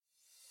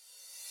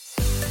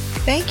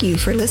Thank you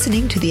for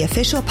listening to the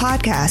official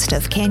podcast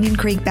of Canyon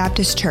Creek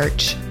Baptist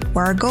Church,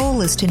 where our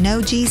goal is to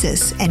know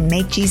Jesus and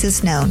make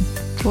Jesus known.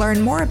 To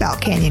learn more about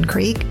Canyon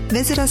Creek,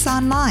 visit us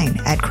online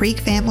at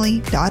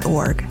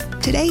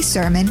creekfamily.org. Today's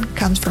sermon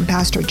comes from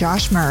Pastor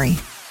Josh Murray.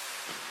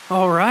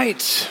 All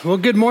right. Well,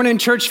 good morning,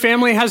 church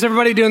family. How's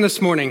everybody doing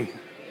this morning?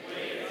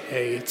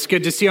 Hey, it's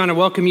good to see you. I want to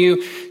welcome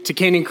you to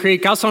Canyon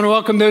Creek. I also want to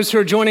welcome those who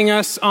are joining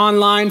us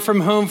online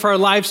from home for our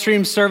live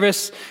stream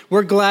service.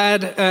 We're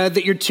glad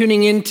that you're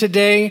tuning in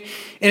today.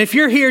 And if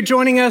you're here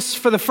joining us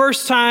for the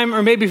first time,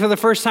 or maybe for the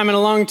first time in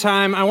a long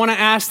time, I want to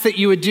ask that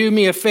you would do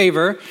me a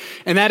favor,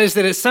 and that is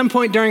that at some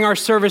point during our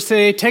service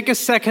today, take a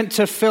second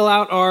to fill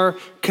out our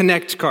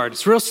Connect card.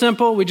 It's real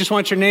simple. We just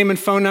want your name and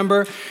phone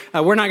number.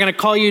 We're not going to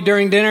call you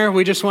during dinner.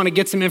 We just want to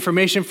get some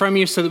information from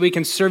you so that we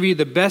can serve you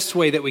the best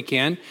way that we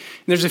can. And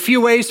there's a few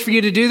ways for you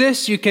to do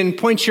this. You can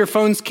point your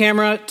phone's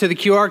camera to the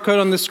QR code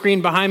on the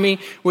screen behind me,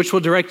 which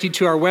will direct you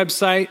to our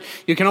website.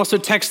 You can also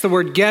text the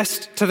word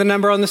guest to the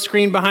number on the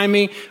screen behind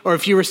me, or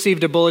if you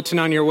received a bulletin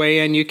on your way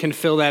in, you can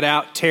fill that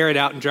out, tear it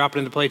out, and drop it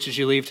in the plates as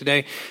you leave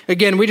today.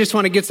 Again, we just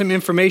want to get some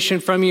information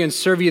from you and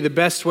serve you the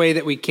best way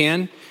that we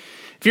can.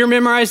 If you're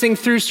memorizing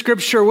through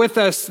Scripture with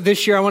us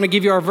this year, I want to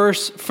give you our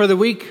verse for the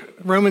week,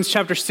 Romans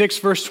chapter 6,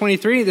 verse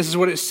 23. This is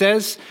what it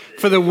says: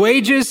 "For the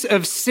wages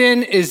of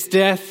sin is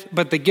death,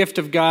 but the gift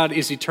of God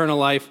is eternal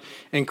life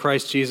in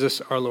Christ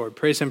Jesus our Lord."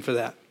 Praise him for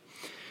that.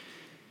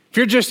 If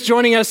you're just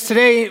joining us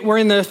today, we're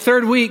in the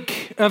third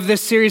week of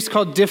this series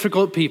called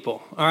Difficult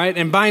People, all right?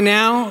 And by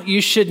now, you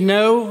should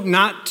know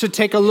not to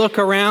take a look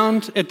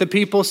around at the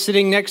people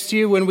sitting next to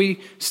you when we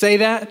say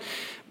that.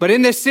 But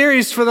in this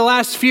series for the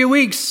last few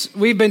weeks,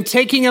 we've been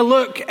taking a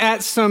look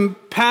at some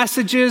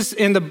passages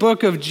in the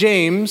book of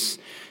James,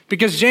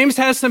 because James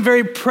has some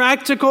very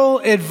practical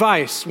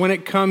advice when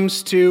it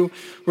comes to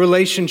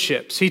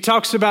relationships. He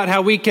talks about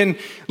how we can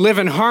live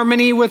in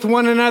harmony with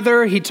one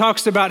another. He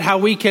talks about how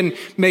we can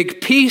make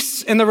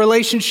peace in the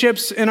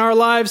relationships in our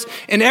lives.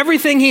 And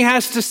everything he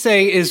has to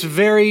say is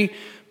very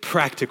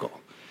practical.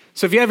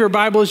 So if you have your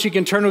Bibles, you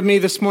can turn with me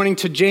this morning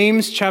to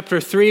James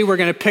chapter 3. We're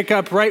going to pick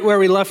up right where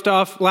we left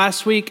off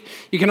last week.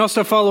 You can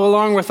also follow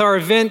along with our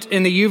event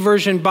in the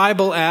YouVersion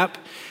Bible app.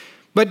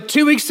 But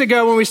 2 weeks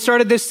ago when we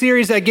started this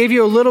series, I gave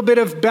you a little bit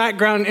of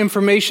background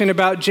information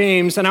about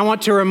James, and I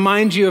want to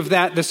remind you of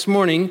that this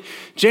morning.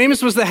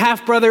 James was the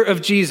half-brother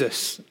of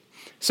Jesus.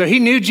 So he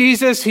knew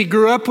Jesus, he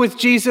grew up with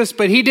Jesus,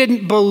 but he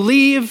didn't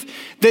believe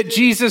that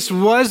Jesus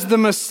was the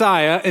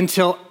Messiah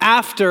until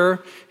after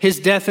his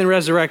death and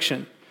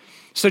resurrection.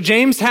 So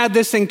James had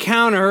this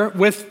encounter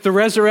with the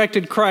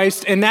resurrected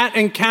Christ, and that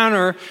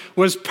encounter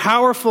was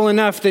powerful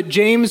enough that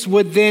James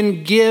would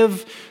then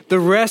give the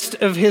rest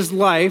of his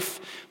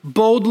life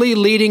boldly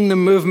leading the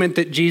movement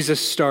that Jesus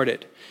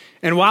started.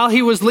 And while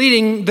he was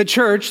leading the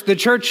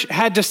church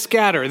had to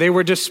scatter. They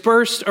were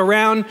dispersed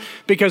around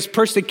because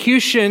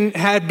persecution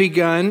had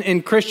begun,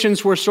 and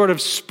Christians were sort of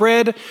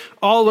spread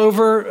all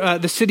over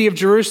the city of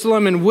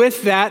Jerusalem. And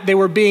with that, they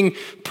were being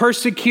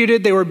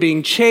persecuted, they were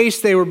being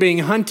chased, they were being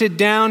hunted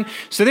down.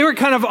 So they were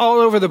kind of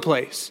all over the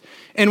place.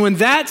 And when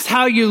that's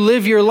how you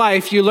live your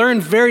life, you learn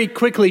very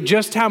quickly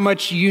just how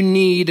much you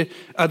need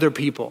other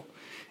people.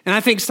 And I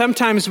think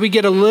sometimes we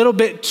get a little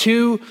bit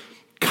too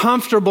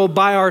comfortable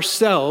by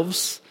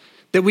ourselves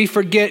that we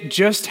forget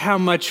just how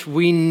much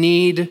we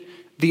need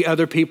the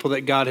other people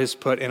that God has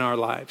put in our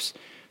lives.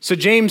 So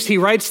James, he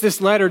writes this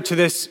letter to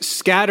this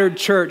scattered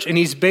church, and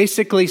he's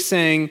basically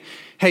saying,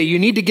 hey, you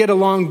need to get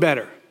along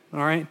better, all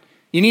right?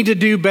 You need to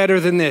do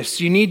better than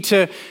this. You need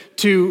to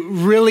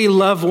really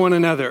love one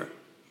another.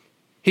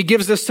 He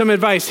gives us some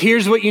advice.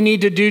 Here's what you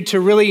need to do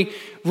to really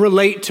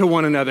relate to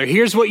one another.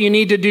 Here's what you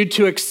need to do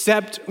to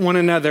accept one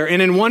another.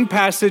 And in one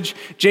passage,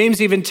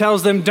 James even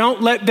tells them,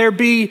 don't let there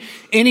be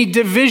any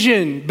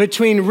division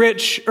between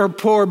rich or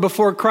poor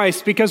before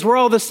Christ, because we're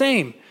all the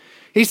same.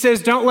 He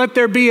says, don't let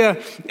there be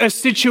a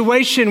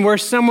situation where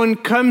someone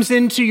comes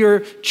into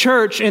your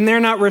church and they're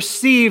not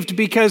received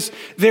because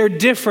they're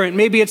different.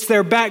 Maybe it's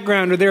their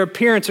background or their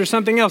appearance or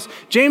something else.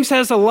 James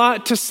has a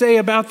lot to say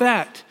about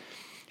that.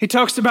 He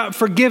talks about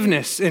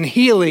forgiveness and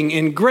healing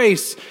and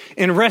grace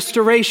and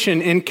restoration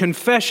and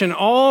confession,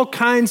 all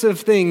kinds of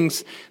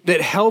things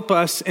that help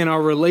us in our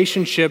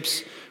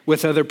relationships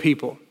with other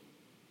people.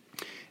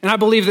 And I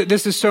believe that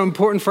this is so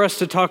important for us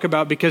to talk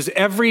about because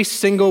every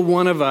single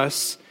one of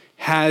us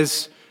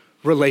has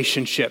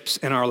relationships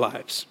in our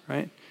lives,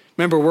 right?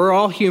 Remember, we're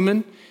all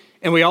human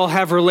and we all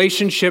have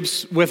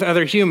relationships with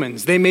other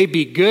humans. They may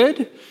be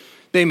good,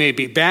 they may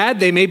be bad,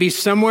 they may be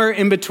somewhere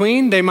in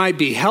between, they might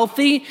be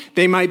healthy,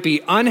 they might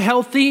be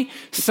unhealthy.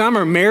 Some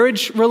are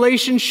marriage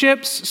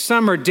relationships,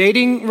 some are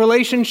dating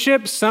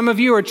relationships. Some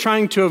of you are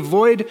trying to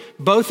avoid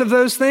both of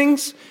those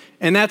things,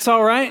 and that's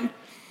all right.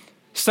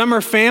 Some are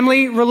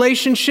family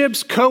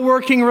relationships,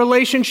 co-working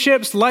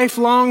relationships,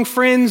 lifelong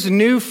friends,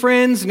 new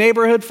friends,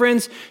 neighborhood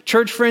friends,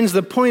 church friends.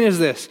 The point is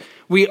this: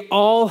 we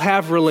all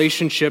have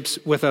relationships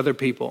with other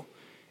people,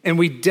 and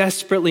we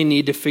desperately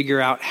need to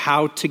figure out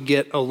how to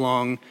get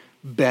along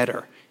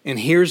better. And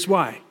here's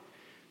why.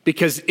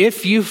 Because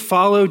if you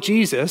follow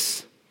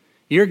Jesus,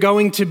 you're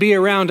going to be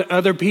around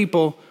other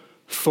people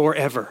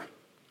forever,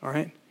 all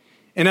right?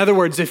 In other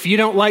words, if you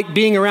don't like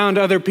being around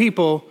other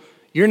people,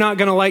 you're not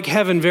going to like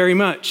heaven very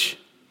much.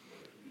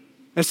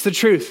 That's the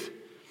truth.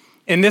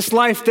 And this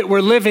life that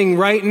we're living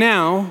right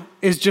now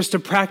is just a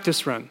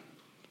practice run.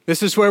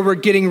 This is where we're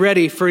getting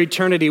ready for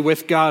eternity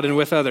with God and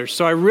with others.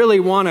 So I really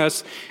want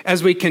us,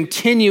 as we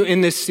continue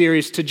in this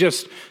series, to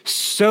just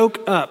soak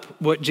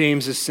up what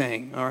James is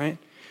saying, all right?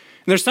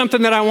 And there's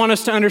something that I want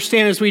us to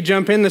understand as we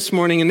jump in this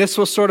morning, and this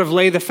will sort of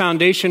lay the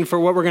foundation for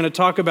what we're going to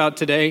talk about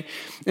today.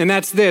 And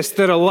that's this,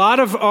 that a lot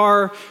of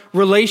our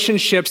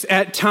relationships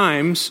at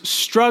times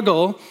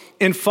struggle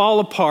and fall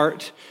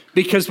apart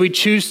because we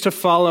choose to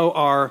follow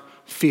our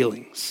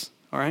feelings,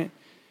 all right?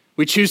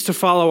 We choose to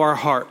follow our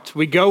heart.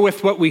 We go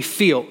with what we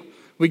feel.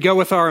 We go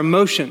with our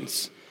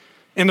emotions.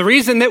 And the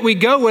reason that we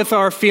go with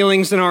our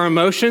feelings and our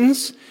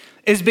emotions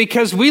is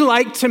because we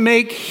like to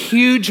make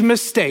huge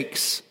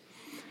mistakes.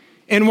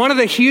 And one of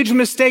the huge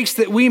mistakes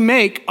that we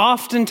make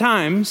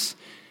oftentimes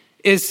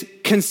is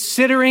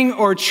considering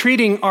or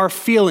treating our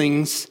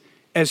feelings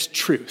as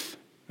truth,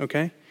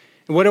 okay?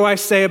 And what do I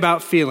say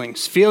about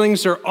feelings?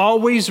 Feelings are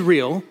always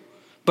real,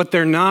 but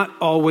they're not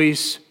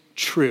always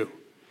true.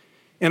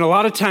 And a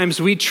lot of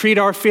times we treat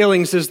our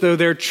feelings as though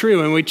they're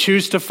true and we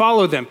choose to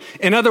follow them.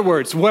 In other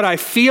words, what I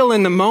feel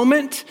in the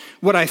moment,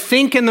 what I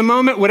think in the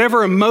moment,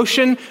 whatever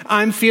emotion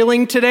I'm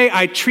feeling today,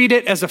 I treat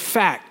it as a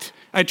fact.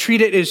 I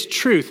treat it as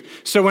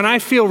truth. So when I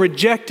feel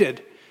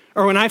rejected,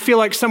 or when I feel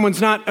like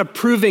someone's not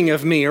approving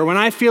of me, or when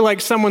I feel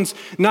like someone's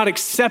not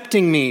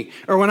accepting me,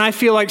 or when I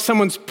feel like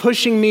someone's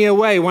pushing me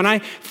away, when I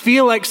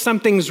feel like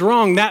something's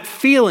wrong, that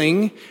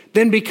feeling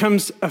then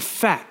becomes a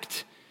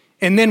fact.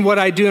 And then what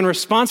I do in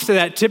response to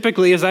that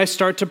typically is I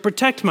start to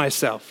protect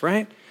myself,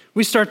 right?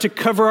 We start to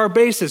cover our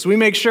bases. We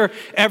make sure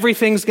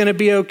everything's going to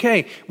be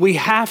okay. We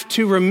have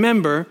to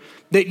remember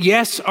that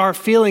yes, our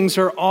feelings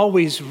are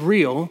always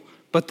real,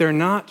 but they're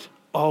not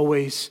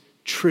always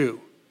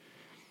true.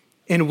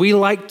 And we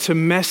like to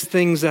mess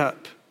things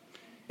up.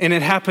 And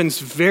it happens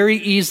very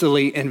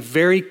easily and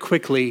very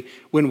quickly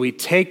when we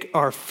take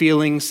our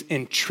feelings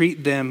and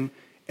treat them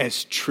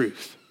as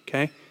truth,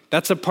 okay?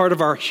 That's a part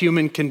of our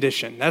human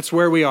condition. That's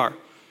where we are.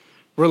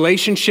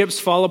 Relationships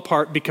fall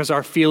apart because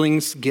our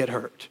feelings get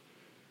hurt.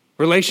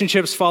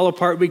 Relationships fall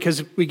apart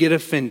because we get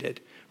offended.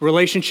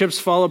 Relationships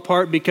fall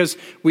apart because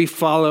we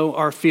follow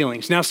our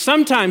feelings. Now,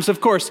 sometimes, of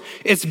course,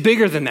 it's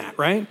bigger than that,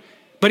 right?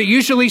 But it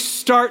usually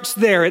starts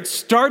there. It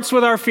starts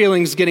with our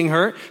feelings getting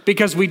hurt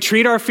because we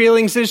treat our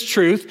feelings as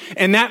truth,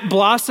 and that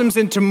blossoms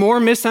into more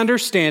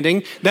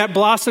misunderstanding. That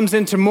blossoms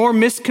into more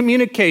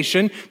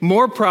miscommunication,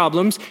 more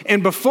problems,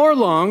 and before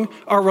long,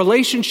 our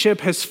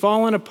relationship has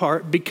fallen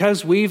apart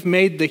because we've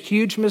made the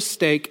huge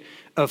mistake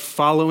of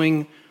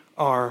following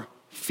our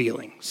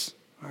feelings,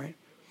 all right?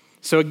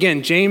 So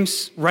again,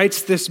 James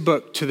writes this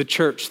book to the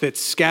church that's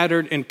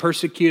scattered and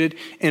persecuted.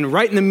 And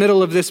right in the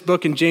middle of this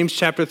book in James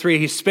chapter 3,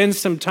 he spends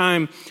some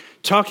time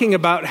talking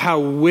about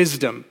how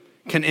wisdom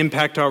can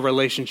impact our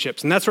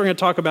relationships. And that's what we're going to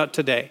talk about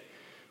today.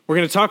 We're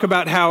going to talk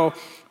about how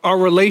our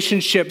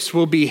relationships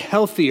will be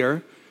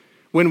healthier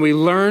when we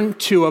learn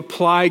to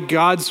apply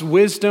God's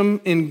wisdom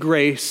and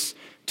grace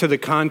to the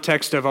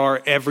context of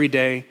our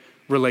everyday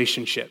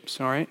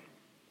relationships, all right?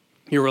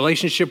 Your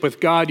relationship with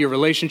God, your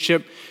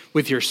relationship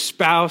with your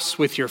spouse,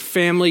 with your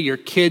family, your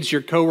kids,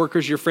 your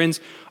coworkers, your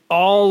friends,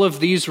 all of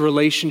these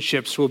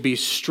relationships will be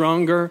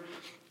stronger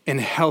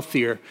and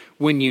healthier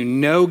when you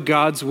know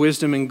God's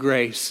wisdom and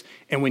grace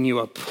and when you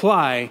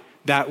apply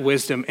that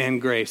wisdom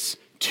and grace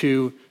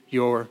to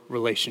your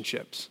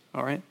relationships,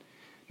 all right?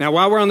 Now,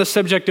 while we're on the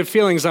subject of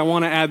feelings, I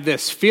want to add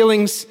this.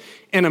 Feelings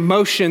and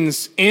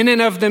emotions in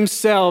and of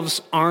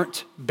themselves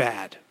aren't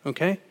bad,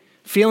 okay?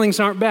 Feelings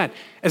aren't bad.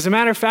 As a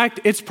matter of fact,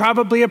 it's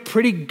probably a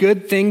pretty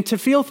good thing to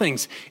feel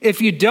things. If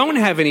you don't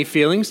have any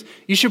feelings,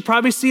 you should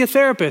probably see a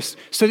therapist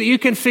so that you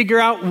can figure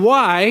out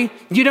why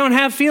you don't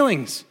have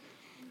feelings.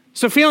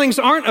 So feelings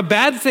aren't a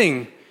bad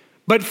thing,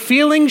 but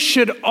feelings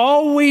should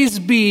always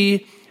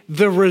be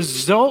the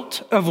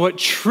result of what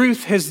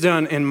truth has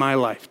done in my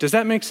life. Does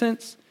that make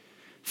sense?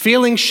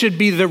 Feelings should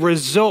be the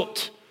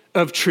result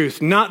of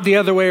truth, not the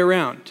other way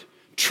around.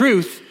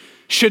 Truth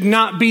should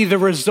not be the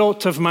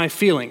result of my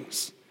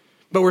feelings.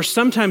 But we're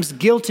sometimes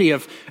guilty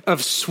of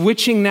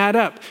switching that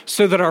up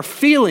so that our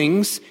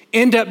feelings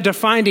end up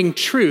defining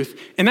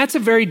truth. And that's a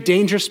very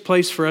dangerous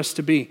place for us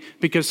to be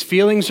because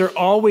feelings are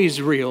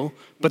always real,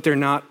 but they're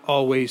not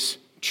always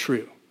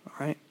true,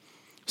 all right?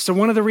 So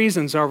one of the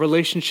reasons our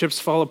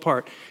relationships fall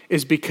apart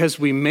is because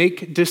we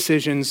make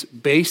decisions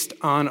based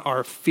on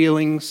our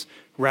feelings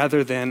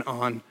rather than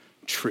on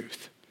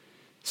truth.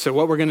 So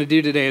what we're going to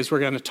do today is we're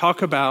going to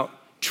talk about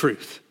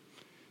truth.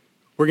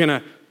 We're going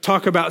to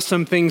talk about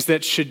some things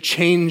that should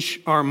change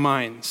our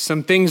minds,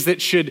 some things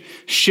that should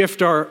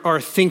shift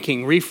our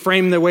thinking,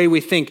 reframe the way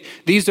we think.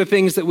 These are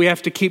things that we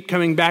have to keep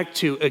coming back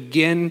to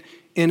again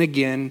and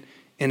again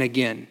and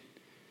again.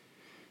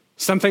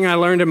 Something I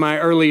learned in my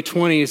early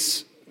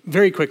 20s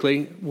very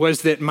quickly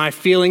was that my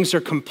feelings are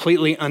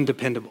completely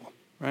undependable,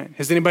 right?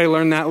 Has anybody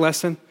learned that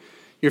lesson?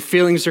 Your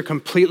feelings are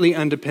completely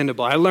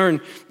undependable. I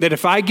learned that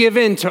if I give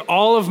in to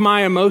all of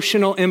my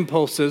emotional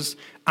impulses,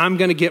 I'm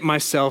going to get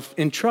myself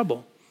in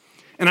trouble.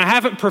 And I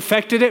haven't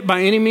perfected it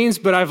by any means,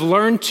 but I've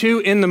learned to,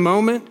 in the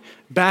moment,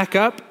 back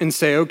up and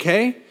say,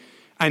 okay,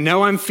 I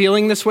know I'm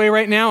feeling this way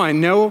right now. I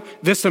know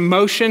this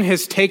emotion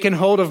has taken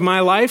hold of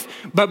my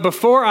life, but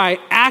before I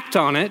act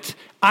on it,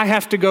 I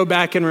have to go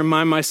back and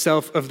remind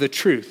myself of the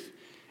truth.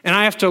 And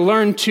I have to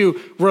learn to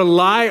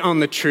rely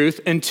on the truth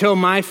until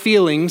my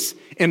feelings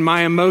and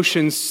my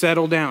emotions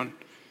settle down.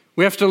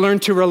 We have to learn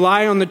to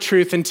rely on the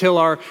truth until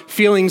our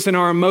feelings and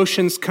our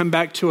emotions come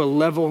back to a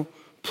level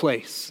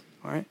place,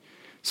 all right?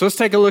 So let's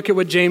take a look at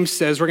what James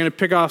says. We're going to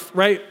pick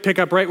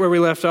up right where we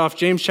left off.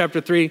 James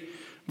chapter 3,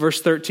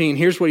 verse 13.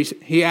 Here's what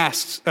he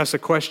asks us a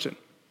question.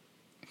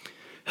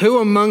 Who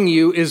among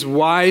you is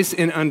wise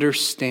in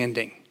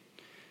understanding?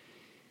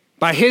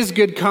 By his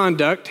good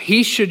conduct,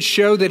 he should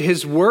show that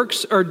his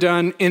works are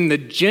done in the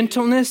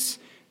gentleness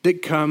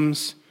that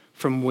comes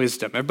from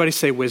wisdom. Everybody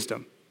say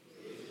wisdom.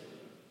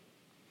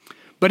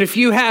 But if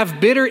you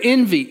have bitter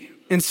envy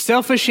and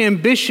selfish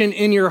ambition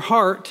in your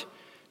heart,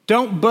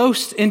 don't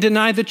boast and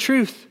deny the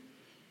truth.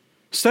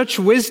 Such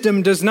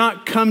wisdom does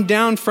not come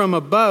down from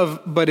above,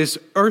 but is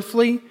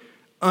earthly,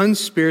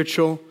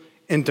 unspiritual,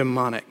 and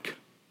demonic.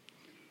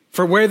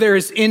 For where there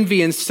is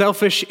envy and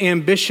selfish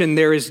ambition,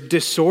 there is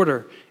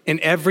disorder in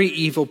every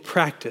evil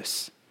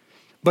practice.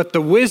 But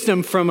the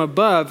wisdom from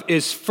above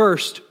is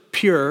first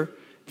pure,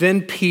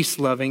 then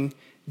peace-loving,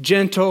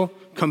 gentle,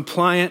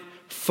 compliant,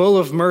 full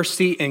of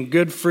mercy and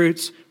good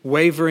fruits,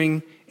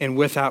 wavering and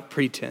without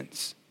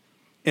pretense.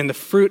 And the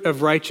fruit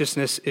of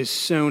righteousness is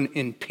sown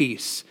in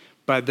peace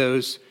by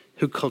those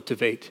who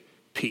cultivate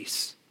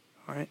peace.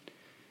 All right?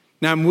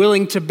 Now, I'm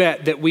willing to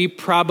bet that we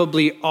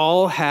probably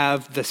all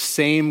have the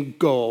same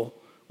goal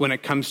when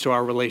it comes to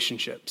our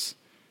relationships.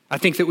 I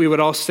think that we would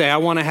all say, I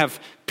want to have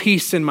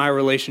peace in my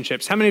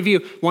relationships. How many of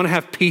you want to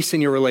have peace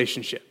in your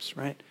relationships,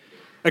 right?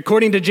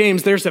 According to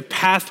James, there's a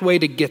pathway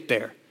to get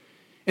there.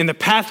 And the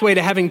pathway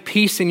to having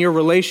peace in your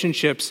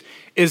relationships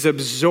is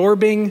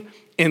absorbing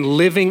and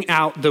living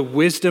out the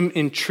wisdom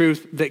and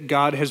truth that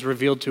God has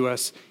revealed to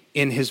us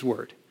in his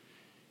word.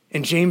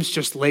 And James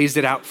just lays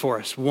it out for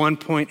us, one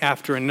point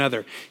after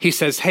another. He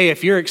says, hey,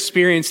 if you're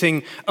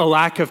experiencing a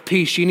lack of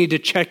peace, you need to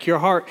check your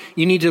heart.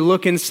 You need to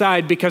look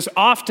inside, because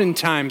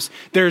oftentimes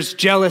there's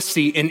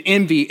jealousy and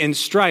envy and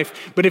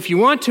strife. But if you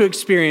want to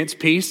experience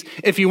peace,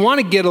 if you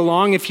want to get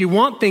along, if you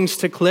want things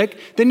to click,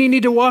 then you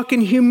need to walk in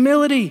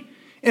humility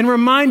and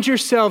remind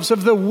yourselves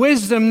of the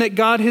wisdom that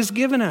God has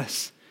given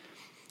us.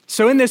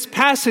 So in this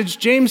passage,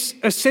 James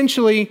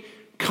essentially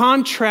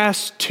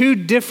contrasts two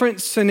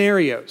different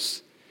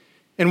scenarios.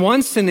 And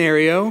one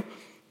scenario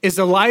is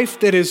a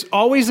life that is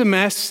always a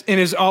mess and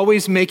is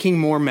always making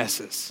more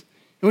messes.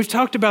 And we've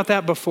talked about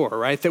that before,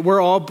 right? That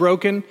we're all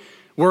broken.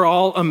 We're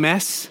all a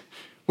mess.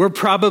 We're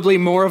probably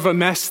more of a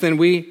mess than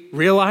we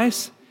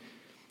realize.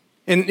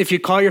 And if you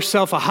call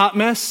yourself a hot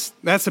mess,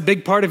 that's a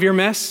big part of your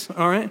mess,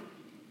 all right?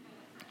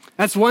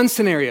 That's one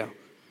scenario.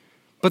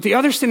 But the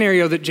other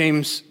scenario that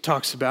James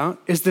talks about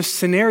is the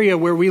scenario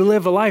where we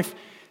live a life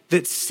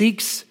that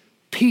seeks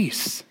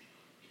peace.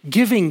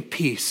 Giving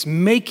peace,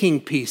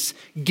 making peace,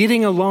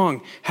 getting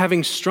along,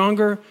 having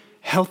stronger,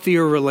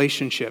 healthier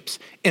relationships.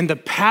 And the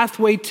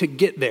pathway to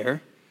get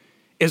there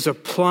is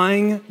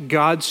applying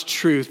God's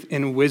truth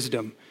and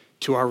wisdom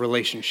to our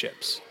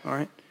relationships, all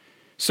right?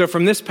 So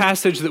from this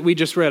passage that we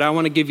just read, I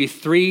want to give you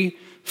 3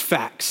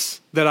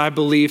 facts that I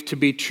believe to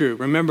be true.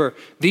 Remember,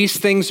 these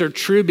things are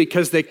true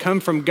because they come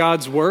from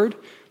God's word.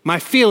 My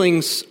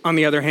feelings, on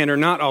the other hand, are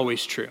not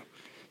always true.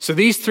 So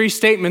these 3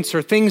 statements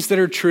are things that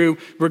are true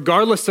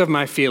regardless of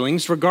my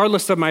feelings,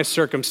 regardless of my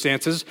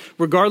circumstances,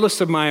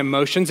 regardless of my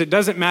emotions. It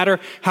doesn't matter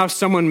how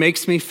someone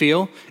makes me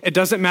feel. It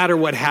doesn't matter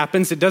what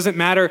happens. It doesn't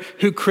matter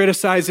who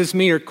criticizes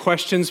me or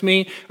questions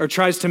me or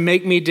tries to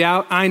make me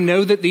doubt. I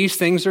know that these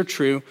things are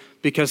true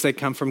because they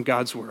come from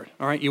God's word.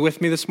 All right, you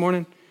with me this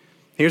morning?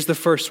 Here's the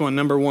first one,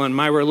 number 1.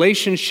 My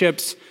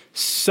relationships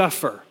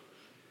suffer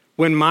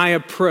when my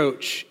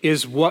approach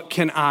is, what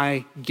can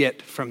I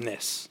get from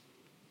this?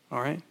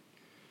 All right?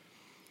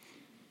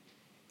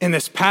 In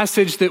this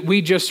passage that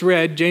we just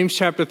read, James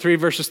chapter 3,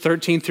 verses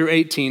 13 through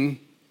 18,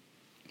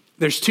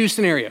 there's 2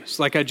 scenarios,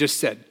 like I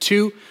just said,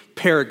 2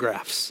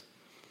 paragraphs.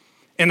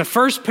 And the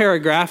first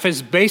paragraph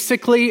is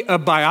basically a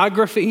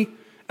biography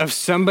of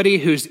somebody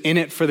who's in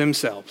it for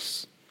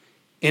themselves.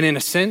 And in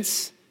a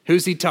sense,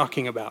 who's he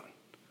talking about?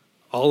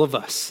 All of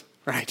us,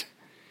 right?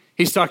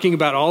 He's talking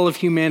about all of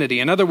humanity.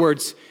 In other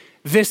words,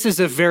 this is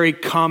a very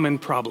common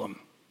problem.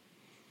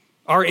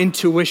 Our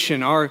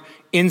intuition, our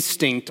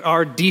instinct,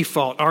 our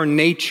default, our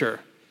nature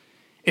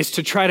is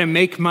to try to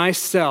make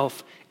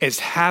myself as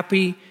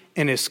happy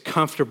and as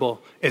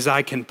comfortable as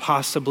I can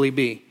possibly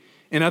be.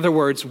 In other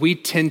words, we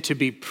tend to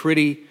be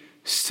pretty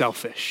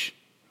selfish,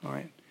 all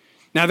right?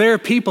 Now, there are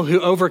people who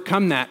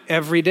overcome that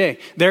every day.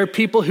 There are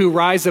people who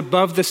rise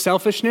above the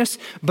selfishness,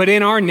 but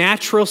in our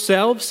natural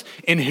selves,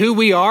 in who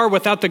we are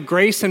without the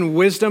grace and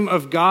wisdom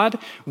of God,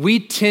 we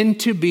tend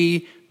to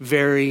be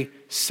very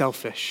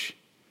selfish.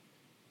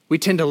 We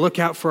tend to look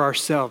out for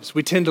ourselves.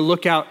 We tend to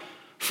look out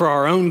for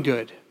our own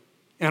good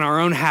and our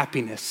own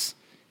happiness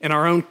and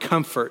our own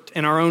comfort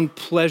and our own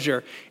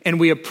pleasure. And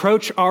we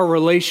approach our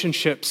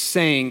relationships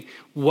saying,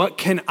 what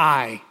can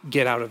I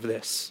get out of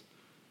this?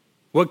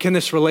 What can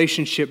this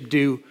relationship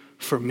do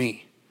for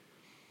me?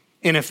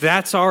 And if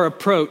that's our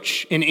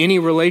approach in any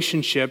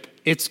relationship,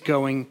 it's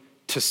going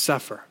to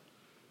suffer.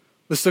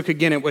 Let's look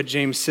again at what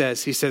James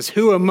says. He says,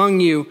 who among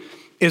you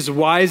is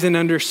wise and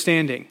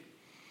understanding?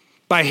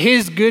 By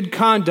his good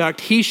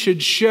conduct, he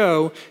should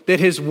show that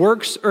his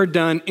works are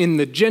done in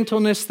the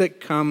gentleness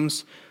that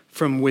comes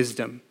from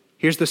wisdom.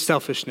 Here's the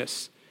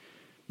selfishness.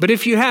 But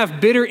if you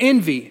have bitter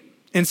envy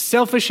and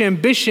selfish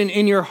ambition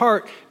in your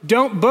heart,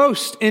 don't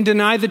boast and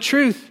deny the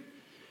truth.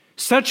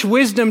 Such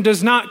wisdom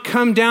does not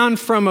come down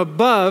from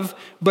above,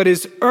 but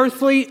is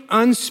earthly,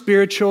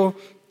 unspiritual,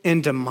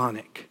 and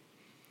demonic.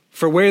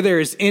 For where there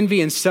is envy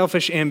and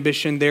selfish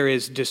ambition, there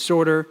is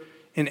disorder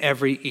in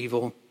every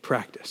evil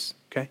practice.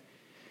 Okay?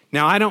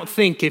 Now, I don't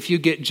think if you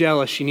get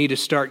jealous, you need to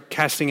start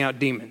casting out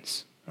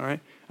demons. All right?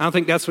 I don't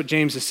think that's what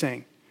James is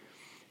saying.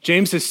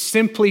 James is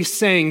simply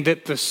saying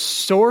that the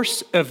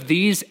source of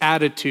these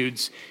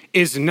attitudes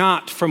is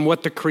not from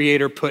what the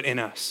Creator put in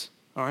us.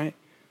 All right?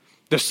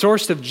 The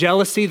source of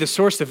jealousy, the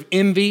source of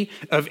envy,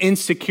 of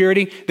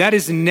insecurity, that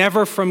is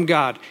never from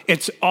God.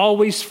 It's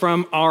always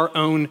from our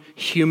own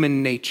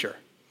human nature.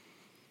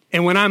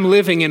 And when I'm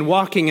living and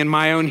walking in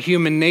my own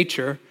human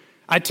nature,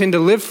 I tend to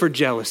live for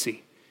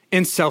jealousy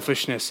and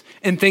selfishness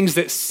and things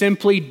that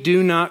simply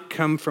do not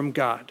come from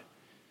God.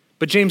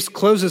 But James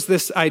closes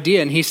this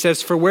idea and he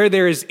says, for where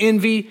there is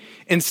envy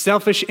and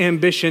selfish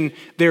ambition,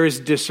 there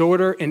is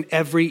disorder in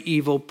every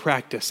evil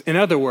practice. In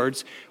other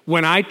words,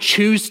 when I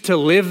choose to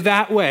live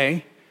that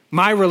way,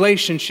 my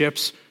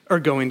relationships are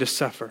going to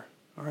suffer.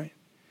 All right?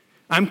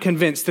 I'm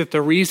convinced that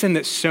the reason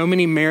that so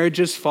many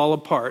marriages fall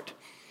apart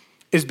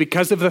is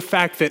because of the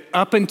fact that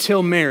up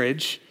until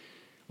marriage,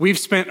 we've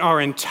spent our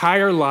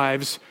entire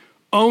lives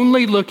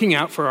only looking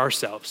out for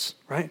ourselves,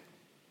 right?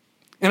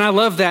 And I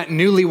love that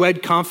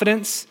newlywed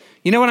confidence.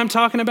 You know what I'm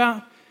talking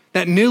about?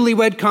 That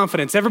newlywed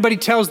confidence. Everybody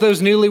tells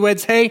those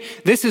newlyweds, hey,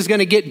 this is going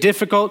to get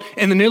difficult.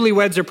 And the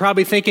newlyweds are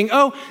probably thinking,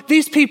 oh,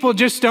 these people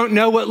just don't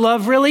know what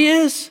love really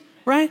is,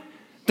 right?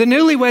 The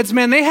newlyweds,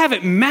 man, they have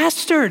it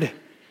mastered.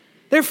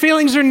 Their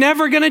feelings are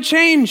never going to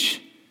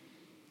change.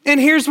 And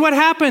here's what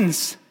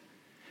happens.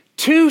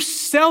 Two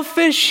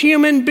selfish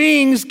human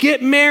beings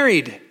get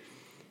married.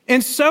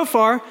 And so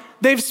far,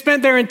 they've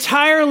spent their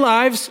entire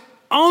lives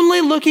only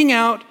looking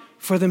out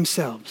for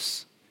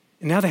themselves.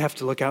 And now they have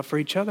to look out for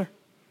each other.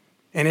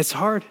 And it's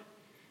hard.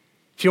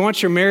 If you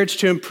want your marriage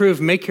to improve,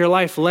 make your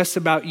life less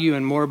about you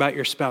and more about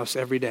your spouse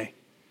every day.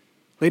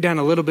 Lay down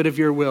a little bit of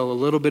your will, a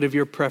little bit of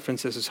your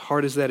preferences, as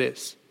hard as that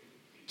is.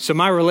 So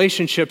my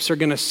relationships are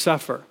going to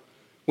suffer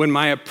when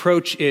my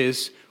approach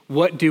is,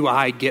 what do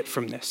I get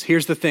from this?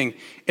 Here's the thing.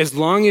 As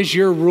long as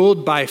you're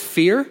ruled by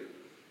fear,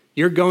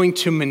 you're going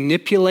to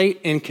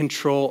manipulate and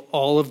control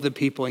all of the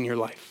people in your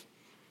life.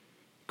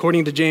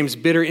 According to James,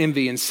 bitter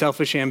envy and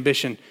selfish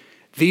ambition,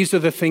 these are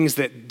the things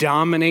that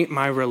dominate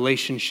my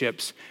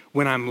relationships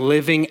when I'm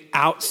living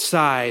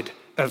outside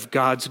of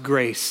God's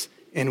grace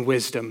and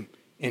wisdom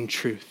and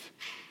truth.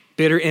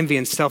 Bitter envy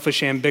and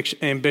selfish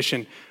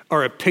ambition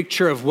are a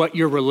picture of what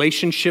your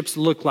relationships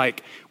look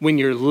like when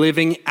you're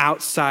living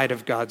outside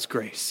of God's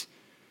grace.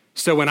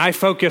 So when I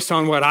focus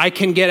on what I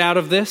can get out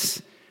of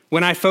this,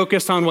 when I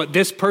focus on what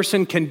this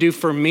person can do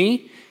for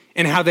me,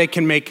 and how they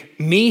can make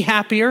me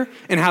happier,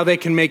 and how they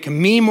can make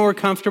me more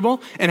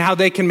comfortable, and how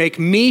they can make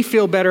me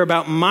feel better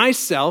about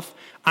myself,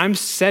 I'm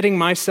setting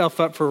myself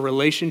up for a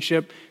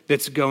relationship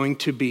that's going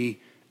to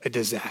be a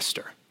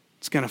disaster.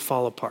 It's going to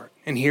fall apart.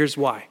 And here's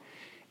why.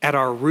 At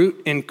our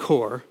root and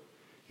core,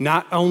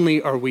 not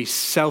only are we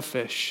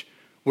selfish,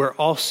 we're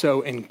also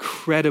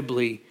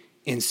incredibly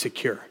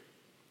insecure.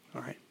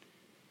 All right.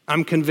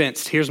 I'm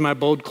convinced, here's my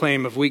bold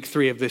claim of week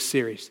 3 of this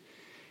series.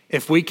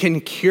 If we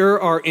can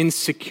cure our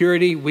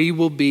insecurity, we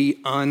will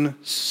be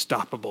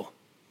unstoppable.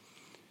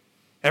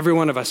 Every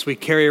one of us, we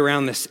carry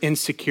around this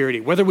insecurity,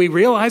 whether we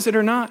realize it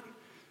or not,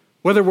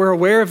 whether we're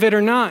aware of it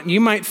or not.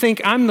 You might think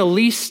I'm the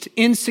least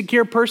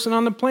insecure person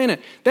on the planet.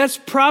 That's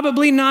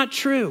probably not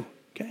true,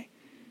 okay?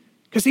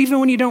 Because even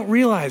when you don't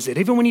realize it,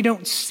 even when you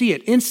don't see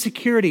it,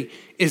 insecurity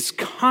is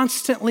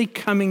constantly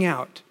coming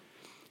out.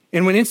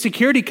 And when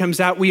insecurity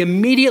comes out, we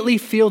immediately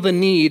feel the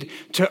need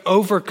to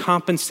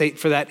overcompensate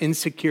for that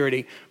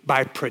insecurity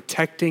by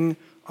protecting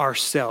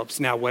ourselves.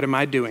 Now, what am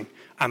I doing?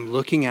 I'm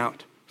looking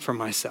out for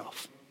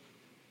myself.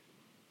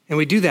 And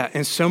we do that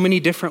in so many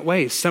different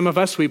ways. Some of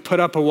us, we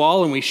put up a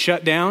wall and we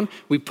shut down.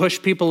 We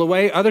push people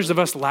away. Others of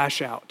us lash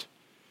out.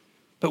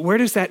 But where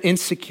does that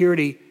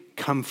insecurity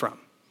come from?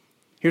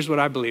 Here's what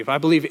I believe. I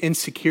believe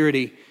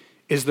insecurity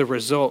is the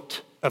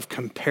result of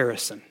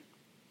comparison.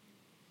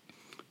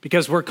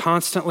 because we're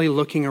constantly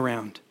looking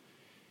around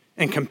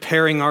and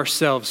comparing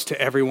ourselves to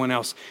everyone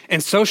else.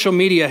 And social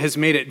media has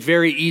made it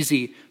very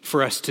easy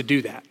for us to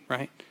do that,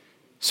 right?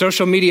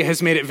 Social media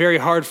has made it very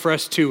hard for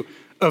us to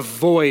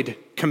avoid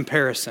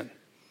comparison.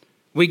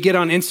 We get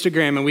on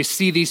Instagram and we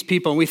see these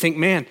people and we think,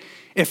 man,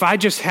 if I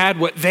just had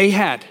what they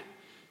had,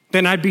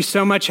 then I'd be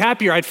so much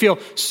happier. I'd feel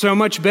so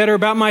much better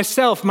about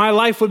myself. My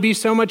life would be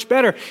so much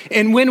better.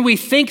 And when we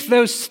think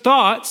those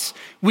thoughts,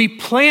 we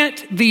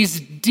plant these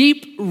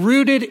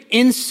deep-rooted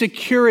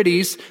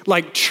insecurities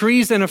like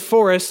trees in a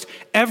forest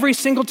every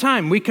single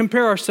time we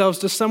compare ourselves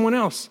to someone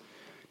else.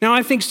 Now,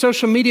 I think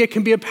social media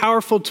can be a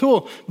powerful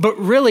tool, but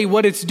really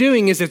what it's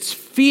doing is it's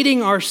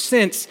feeding our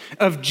sense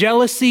of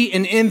jealousy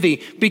and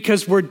envy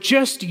because we're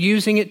just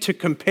using it to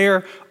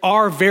compare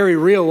our very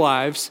real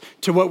lives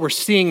to what we're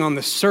seeing on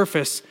the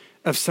surface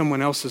of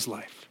someone else's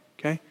life,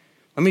 okay?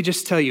 Let me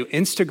just tell you,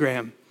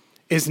 Instagram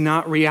is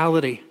not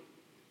reality.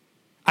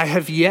 I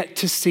have yet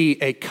to see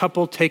a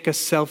couple take a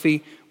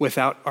selfie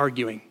without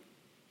arguing,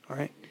 all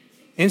right?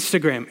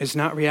 Instagram is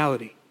not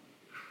reality.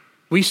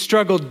 We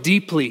struggle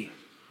deeply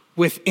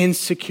with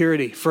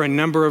insecurity for a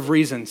number of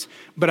reasons,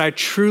 but I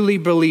truly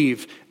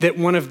believe that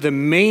one of the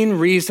main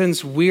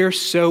reasons we're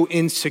so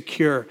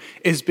insecure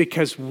is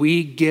because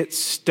we get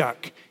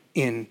stuck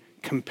in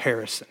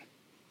comparison.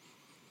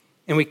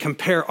 And we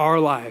compare our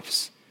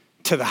lives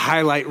to the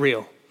highlight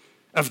reel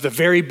of the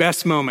very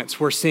best moments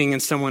we're seeing in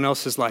someone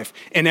else's life.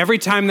 And every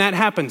time that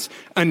happens,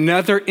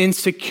 another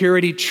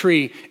insecurity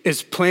tree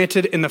is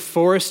planted in the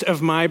forest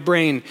of my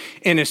brain.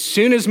 And as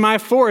soon as my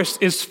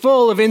forest is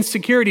full of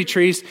insecurity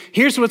trees,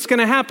 here's what's going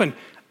to happen.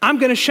 I'm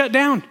going to shut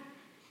down.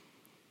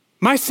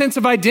 My sense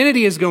of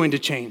identity is going to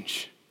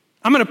change.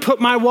 I'm going to put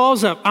my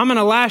walls up. I'm going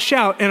to lash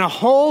out, and a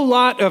whole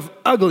lot of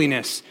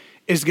ugliness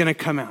is going to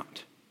come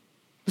out.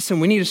 Listen,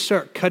 we need to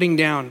start cutting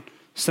down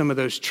some of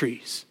those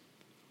trees.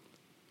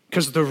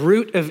 Because the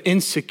root of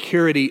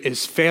insecurity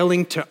is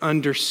failing to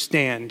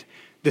understand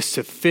the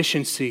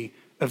sufficiency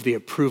of the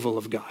approval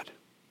of God.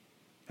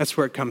 That's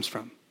where it comes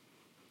from.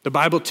 The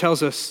Bible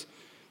tells us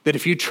that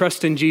if you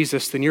trust in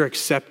Jesus, then you're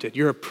accepted,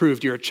 you're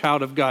approved, you're a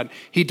child of God.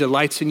 He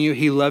delights in you,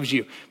 he loves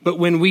you. But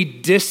when we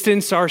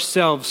distance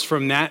ourselves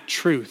from that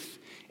truth,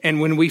 and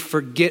when we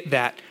forget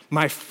that,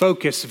 my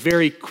focus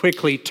very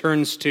quickly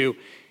turns to,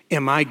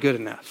 am I good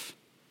enough?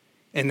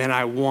 And then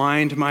I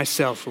wind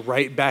myself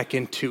right back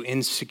into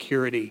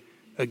insecurity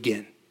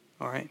again.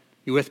 All right?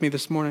 You with me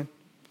this morning?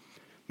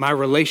 My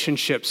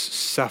relationships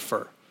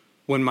suffer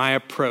when my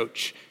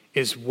approach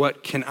is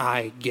what can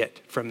I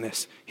get from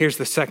this? Here's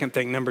the second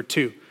thing, number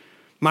 2.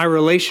 My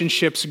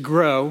relationships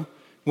grow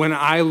when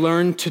I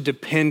learn to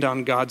depend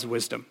on God's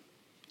wisdom.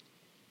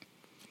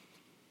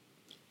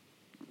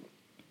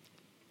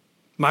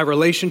 My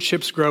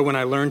relationships grow when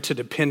I learn to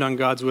depend on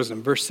God's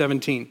wisdom. Verse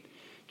 17.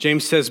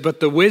 James says,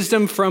 but the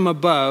wisdom from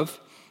above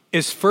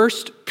is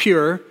first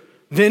pure,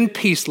 then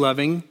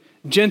peace-loving,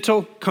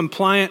 gentle,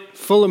 compliant,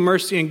 full of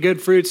mercy and good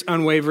fruits,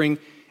 unwavering,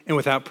 and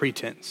without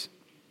pretense.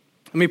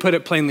 Let me put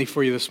it plainly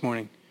for you this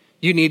morning.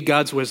 You need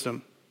God's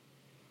wisdom.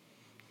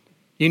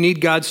 You need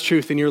God's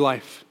truth in your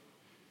life.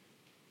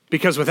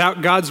 Because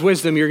without God's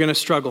wisdom, you're going to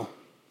struggle.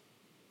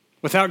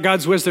 Without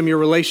God's wisdom, your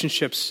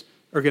relationships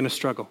are going to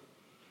struggle.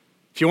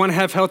 If you want to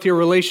have healthier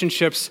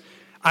relationships,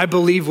 I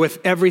believe with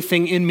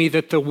everything in me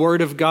that the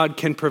Word of God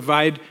can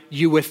provide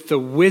you with the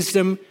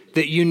wisdom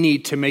that you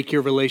need to make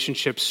your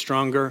relationships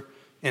stronger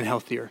and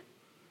healthier.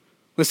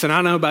 Listen, I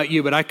don't know about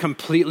you, but I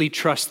completely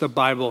trust the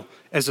Bible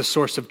as a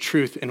source of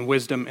truth and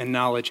wisdom and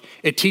knowledge.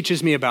 It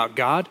teaches me about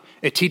God.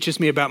 It teaches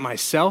me about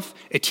myself.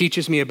 It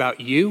teaches me about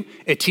you.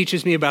 It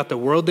teaches me about the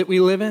world that we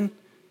live in.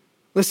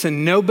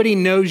 Listen, nobody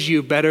knows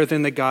you better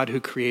than the God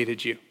who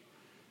created you.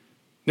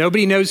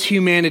 Nobody knows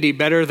humanity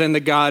better than the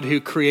God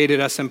who created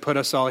us and put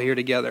us all here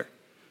together.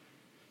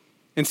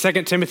 In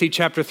 2 Timothy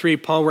chapter 3,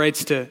 Paul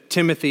writes to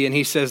Timothy, and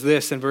he says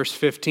this in verse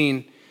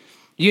 15,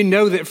 you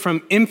know that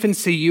from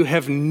infancy you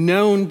have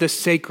known the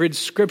sacred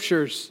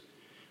scriptures,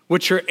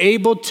 which are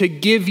able to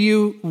give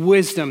you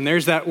wisdom.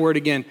 There's that word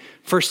again,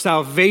 for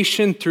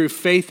salvation through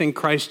faith in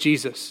Christ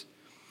Jesus.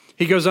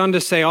 He goes on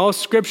to say, all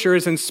scripture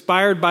is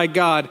inspired by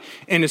God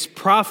and is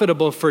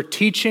profitable for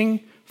teaching,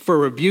 for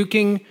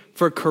rebuking,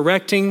 for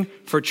correcting,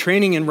 for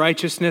training in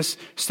righteousness,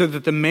 so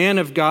that the man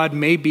of God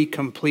may be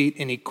complete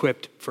and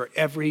equipped for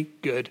every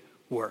good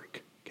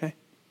work. Okay?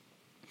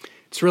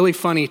 It's really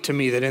funny to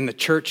me that in the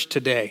church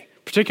today,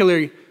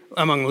 particularly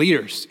among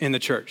leaders in the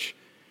church,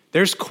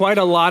 there's quite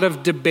a lot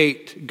of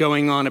debate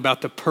going on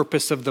about the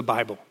purpose of the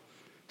Bible.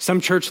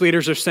 Some church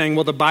leaders are saying,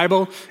 well, the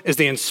Bible is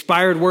the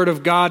inspired word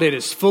of God. It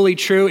is fully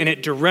true, and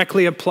it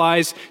directly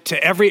applies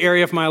to every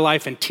area of my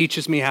life and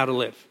teaches me how to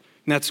live.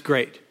 And that's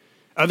great.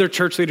 Other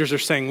church leaders are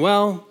saying,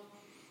 well,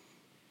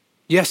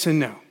 yes and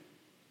no.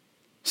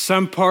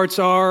 Some parts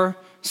are,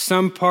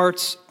 some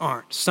parts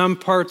aren't. Some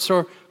parts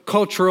are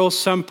cultural,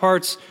 some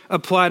parts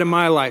apply to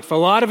my life. A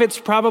lot of it's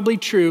probably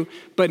true,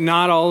 but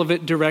not all of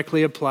it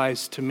directly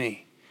applies to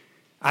me.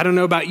 I don't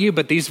know about you,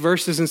 but these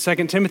verses in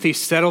 2 Timothy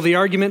settle the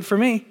argument for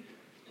me.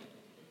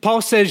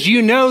 Paul says,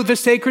 you know the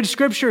sacred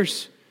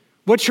scriptures.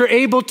 which are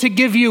able to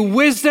give you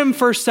wisdom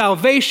for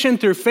salvation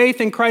through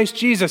faith in Christ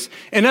Jesus.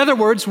 In other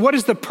words, what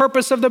is the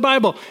purpose of the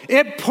Bible?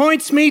 It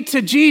points me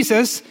to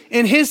Jesus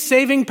and his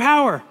saving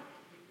power.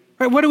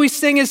 Right? What do we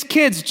sing as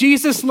kids?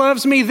 Jesus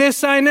loves me,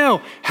 this I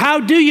know. How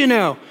do you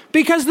know?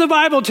 Because the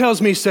Bible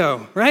tells me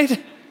so,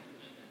 right?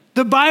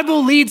 The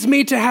Bible leads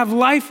me to have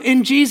life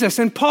in Jesus.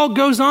 And Paul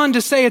goes on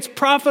to say it's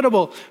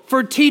profitable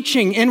for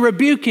teaching and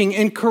rebuking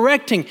and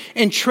correcting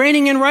and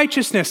training in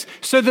righteousness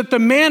so that the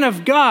man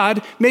of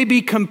God may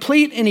be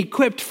complete and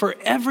equipped for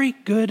every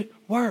good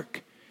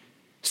work.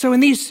 So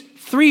in these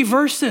 3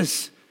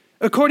 verses,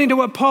 according to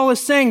what Paul is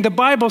saying, the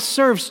Bible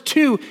serves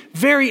 2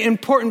 very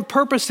important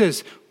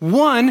purposes.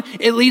 1,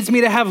 it leads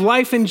me to have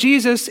life in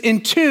Jesus.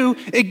 And 2,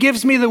 it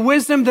gives me the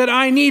wisdom that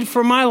I need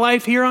for my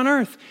life here on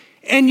earth.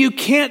 And you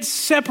can't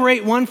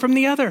separate one from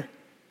the other.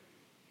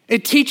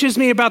 It teaches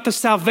me about the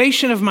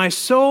salvation of my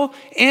soul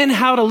and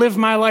how to live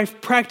my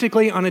life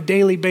practically on a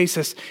daily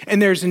basis.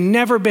 And there's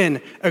never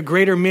been a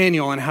greater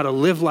manual on how to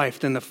live life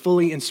than the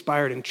fully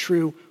inspired and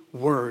true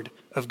Word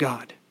of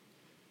God.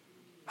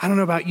 I don't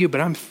know about you,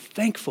 but I'm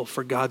thankful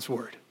for God's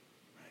Word.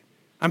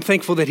 I'm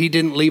thankful that he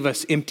didn't leave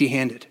us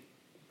empty-handed.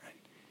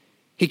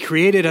 He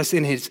created us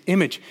in his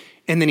image,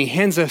 and then he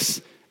hands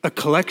us a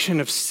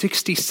collection of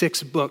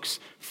 66 books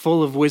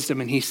full of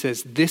wisdom. And he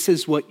says, this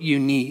is what you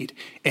need.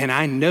 And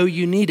I know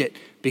you need it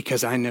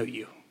because I know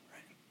you.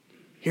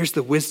 Here's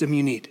the wisdom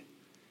you need.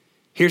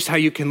 Here's how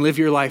you can live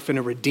your life in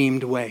a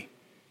redeemed way.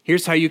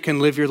 Here's how you can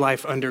live your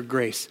life under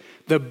grace.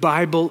 The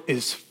Bible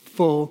is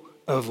full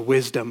of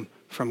wisdom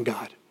from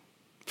God,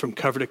 from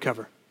cover to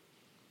cover.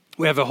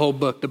 We have a whole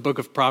book, the book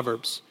of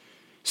Proverbs,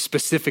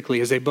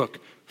 specifically as a book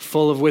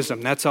full of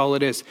wisdom. That's all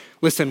it is.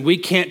 Listen, we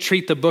can't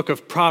treat the book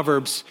of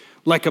Proverbs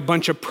like a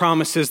bunch of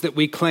promises that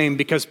we claim,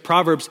 because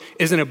Proverbs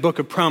isn't a book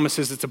of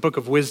promises, it's a book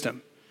of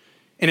wisdom.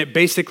 And it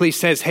basically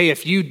says, hey,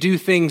 if you do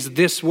things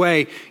this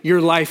way, your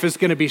life is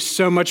going to be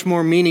so much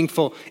more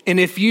meaningful.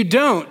 And if you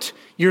don't,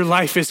 your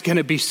life is going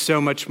to be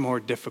so much more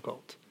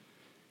difficult.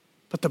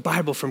 But the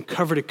Bible, from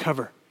cover to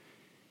cover,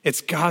 it's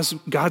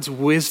God's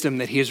wisdom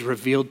that he has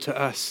revealed to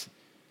us.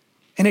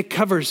 And it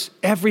covers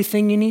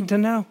everything you need to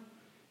know.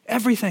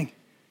 Everything.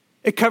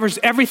 It covers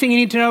everything you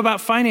need to know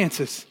about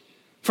finances,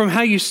 from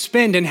how you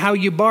spend and how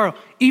you borrow,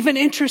 even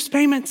interest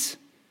payments,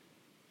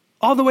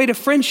 all the way to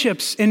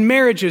friendships and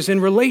marriages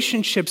and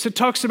relationships. It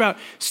talks about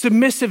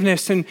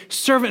submissiveness and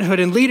servanthood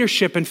and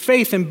leadership and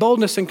faith and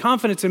boldness and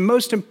confidence. And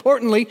most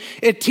importantly,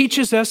 it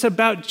teaches us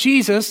about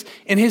Jesus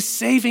and his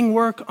saving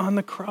work on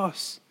the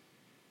cross.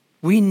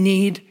 We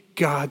need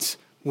God's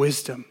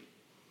wisdom.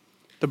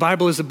 The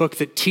Bible is a book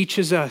that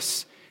teaches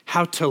us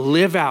how to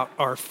live out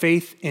our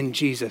faith in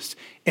Jesus,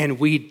 and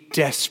we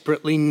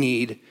desperately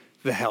need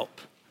the help.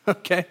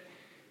 Okay?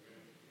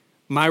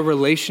 My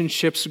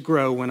relationships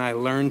grow when I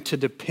learn to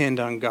depend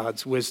on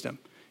God's wisdom.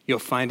 You'll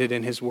find it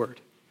in his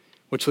word.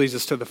 Which leads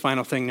us to the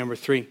final thing, number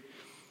 3.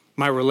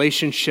 My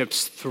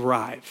relationships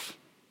thrive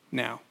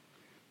now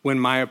when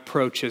my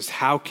approach is,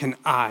 how can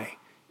I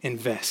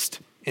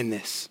invest in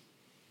this?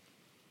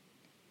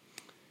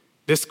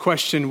 This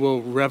question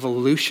will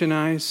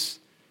revolutionize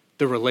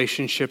the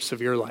relationships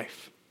of your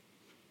life.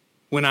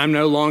 When I'm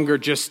no longer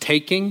just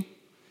taking,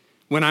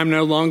 when I'm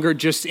no longer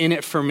just in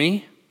it for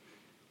me,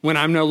 when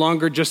I'm no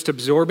longer just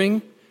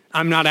absorbing,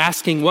 I'm not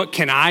asking, what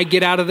can I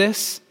get out of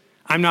this?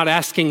 I'm not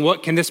asking,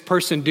 what can this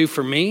person do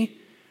for me?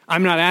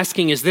 I'm not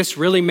asking, is this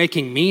really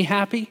making me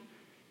happy?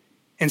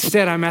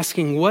 Instead, I'm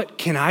asking, what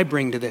can I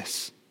bring to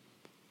this?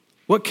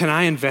 What can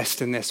I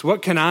invest in this?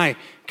 What can I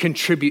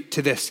contribute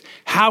to this?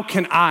 How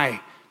can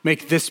I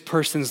make this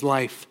person's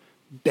life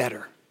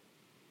better?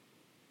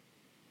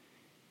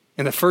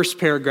 In the first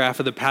paragraph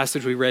of the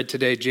passage we read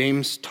today,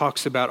 James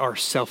talks about our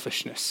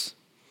selfishness.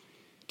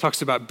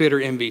 Talks about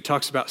bitter envy,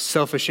 talks about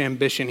selfish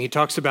ambition. He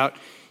talks about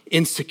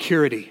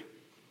insecurity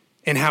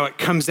and how it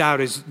comes out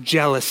as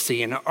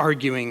jealousy and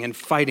arguing and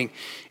fighting.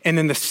 And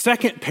then the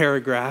second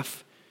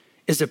paragraph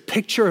is a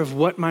picture of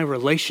what my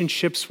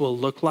relationships will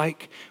look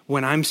like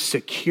when I'm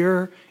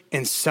secure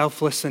and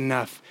selfless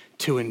enough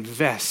to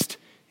invest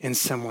in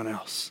someone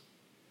else.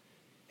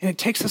 And it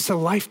takes us a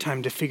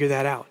lifetime to figure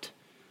that out.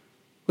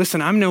 Listen,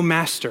 I'm no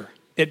master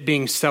at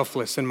being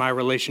selfless in my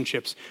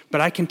relationships, but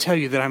I can tell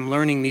you that I'm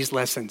learning these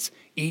lessons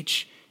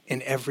each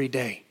and every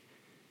day.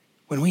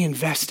 When we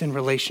invest in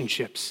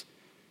relationships,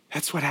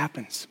 that's what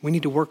happens. We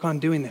need to work on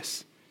doing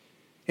this.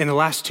 In the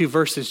last 2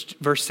 verses,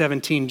 verse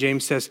 17,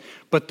 James says,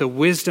 but the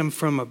wisdom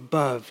from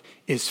above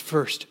is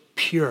first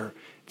pure,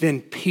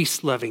 then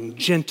peace-loving,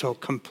 gentle,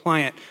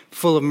 compliant,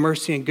 full of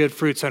mercy and good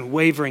fruits,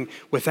 unwavering,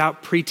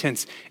 without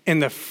pretense.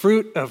 And the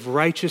fruit of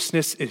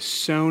righteousness is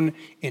sown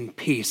in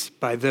peace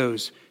by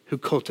those who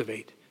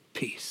cultivate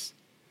peace.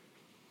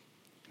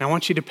 And I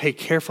want you to pay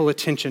careful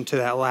attention to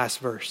that last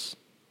verse,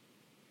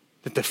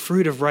 that the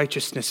fruit of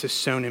righteousness is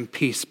sown in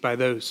peace by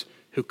those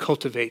who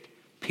cultivate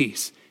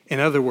peace. In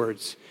other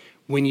words,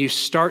 when you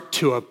start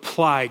to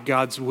apply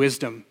God's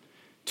wisdom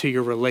to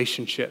your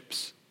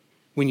relationships,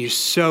 when you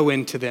sow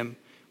into them,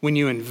 when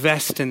you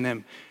invest in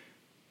them,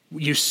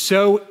 You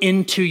sow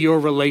into your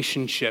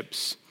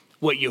relationships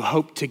what you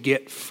hope to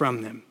get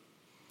from them.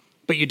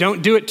 But you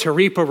don't do it to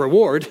reap a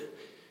reward.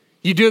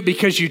 You do it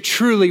because you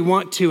truly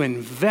want to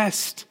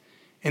invest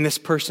in this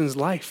person's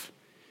life.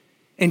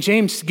 And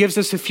James gives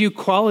us a few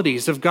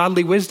qualities of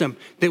godly wisdom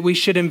that we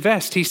should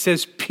invest. He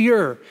says,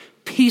 pure,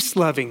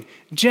 peace-loving,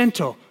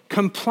 gentle,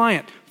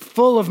 compliant,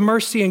 full of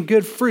mercy and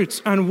good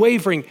fruits,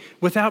 unwavering,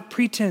 without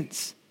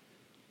pretense.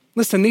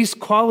 Listen, these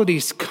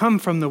qualities come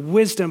from the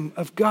wisdom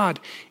of God,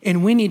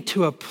 and we need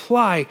to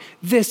apply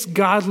this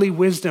godly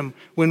wisdom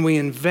when we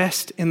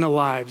invest in the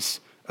lives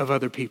of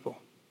other people.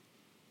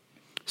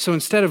 So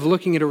instead of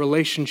looking at a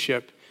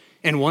relationship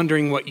and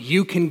wondering what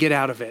you can get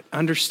out of it,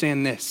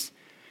 understand this.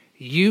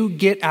 You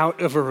get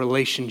out of a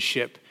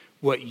relationship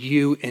what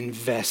you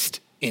invest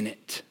in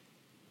it.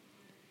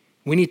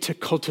 We need to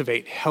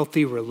cultivate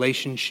healthy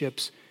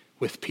relationships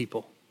with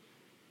people.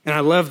 And I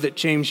love that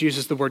James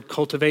uses the word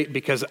cultivate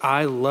because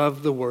I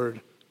love the word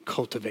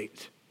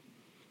cultivate.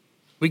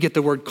 We get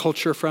the word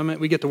culture from it.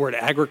 We get the word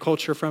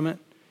agriculture from it.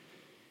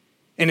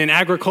 In an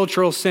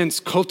agricultural sense,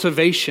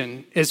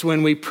 cultivation is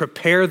when we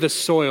prepare the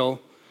soil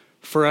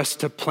for us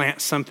to plant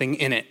something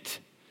in it.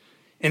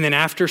 And then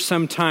after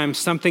some time,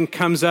 something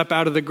comes up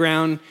out of the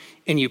ground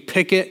and you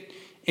pick it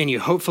and you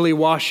hopefully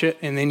wash it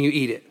and then you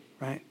eat it,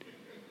 right?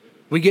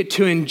 We get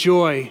to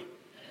enjoy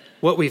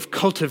what we've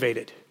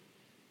cultivated.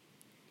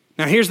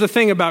 Now, here's the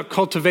thing about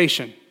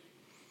cultivation.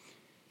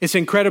 It's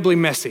incredibly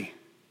messy.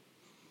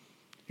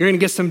 You're going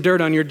to get some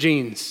dirt on your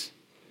jeans.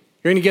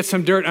 You're going to get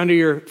some dirt under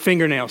your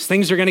fingernails.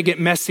 Things are going to get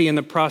messy in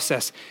the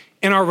process.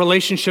 And our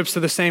relationships are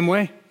the same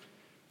way.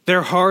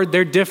 They're hard,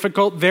 they're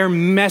difficult, they're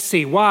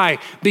messy. Why?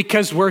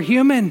 Because we're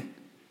human.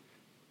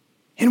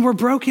 And we're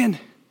broken.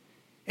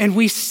 And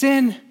we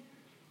sin.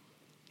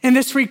 And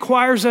this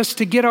requires us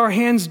to get our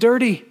hands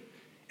dirty.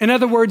 In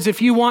other words,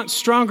 if you want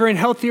stronger and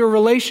healthier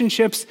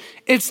relationships,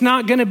 it's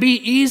not going to be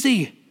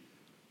easy.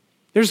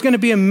 There's going to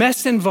be a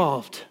mess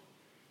involved.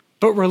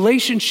 But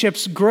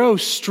relationships grow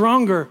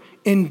stronger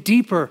and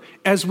deeper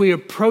as we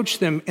approach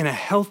them in a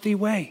healthy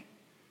way.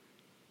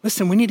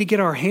 Listen, we need to get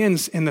our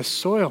hands in the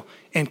soil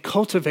and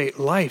cultivate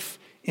life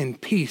in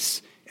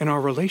peace in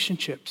our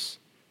relationships.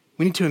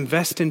 We need to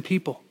invest in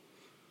people.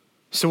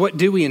 So what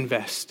do we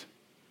invest?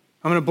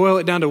 I'm going to boil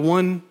it down to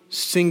one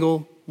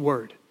single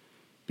word,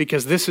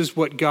 because this is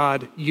what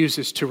God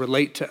uses to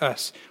relate to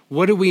us.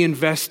 What do we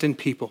invest in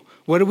people?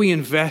 What do we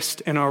invest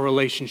in our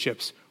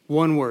relationships?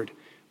 One word,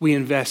 we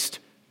invest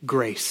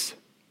grace.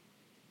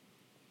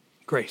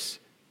 Grace.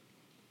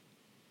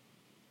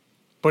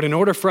 But in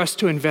order for us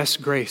to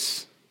invest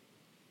grace,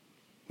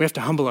 we have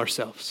to humble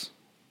ourselves.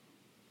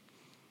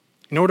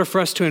 In order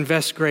for us to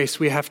invest grace,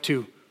 we have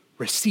to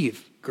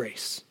receive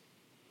grace.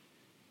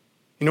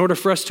 In order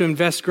for us to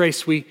invest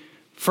grace, we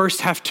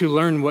first have to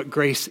learn what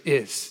grace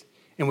is.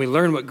 And we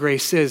learn what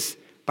grace is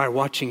by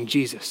watching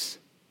Jesus.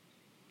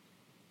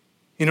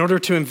 In order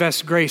to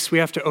invest grace, we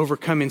have to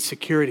overcome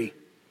insecurity.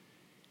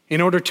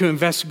 In order to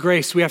invest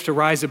grace, we have to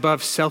rise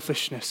above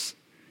selfishness.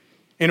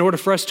 In order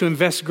for us to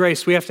invest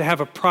grace, we have to have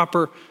a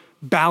proper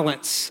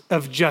balance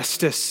of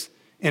justice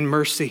and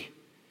mercy.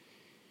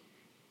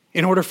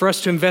 In order for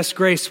us to invest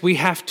grace, we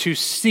have to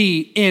see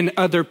in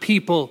other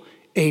people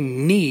a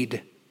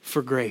need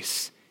for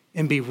grace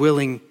and be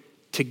willing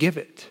to give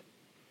it.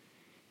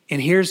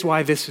 And here's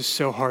why this is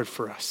so hard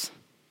for us.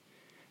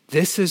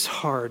 This is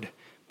hard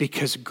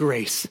because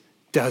grace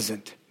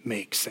doesn't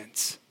make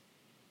sense.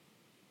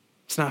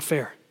 It's not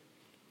fair.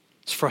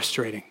 It's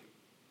frustrating.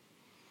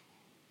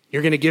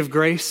 You're going to give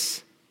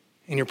grace,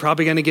 and you're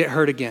probably going to get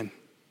hurt again.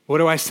 What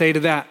do I say to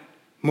that?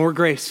 More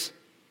grace.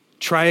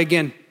 Try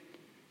again.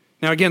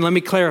 Now again, let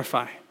me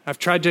clarify. I've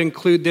tried to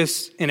include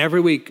this in every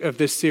week of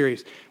this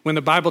series. When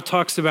the Bible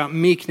talks about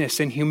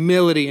meekness and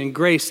humility and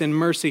grace and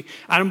mercy,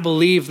 I don't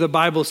believe the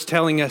Bible's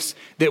telling us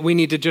that we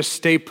need to just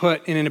stay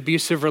put in an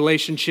abusive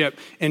relationship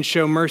and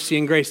show mercy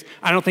and grace.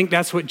 I don't think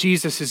that's what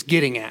Jesus is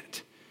getting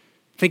at.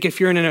 I think if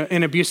you're in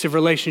an abusive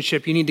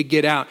relationship, you need to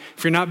get out.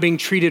 If you're not being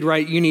treated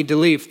right, you need to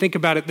leave. Think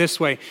about it this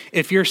way.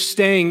 If you're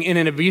staying in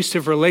an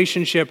abusive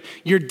relationship,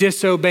 you're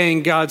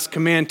disobeying God's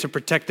command to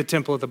protect the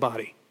temple of the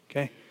body,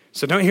 okay?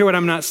 So don't hear what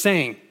I'm not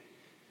saying.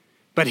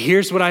 But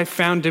here's what I've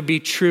found to be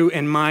true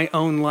in my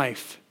own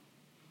life.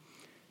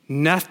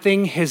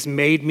 Nothing has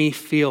made me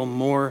feel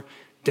more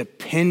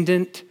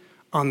dependent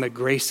on the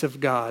grace of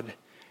God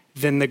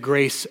than the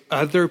grace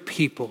other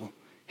people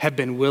have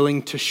been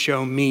willing to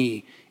show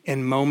me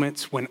in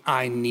moments when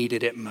I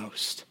needed it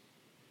most.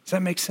 Does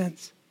that make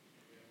sense?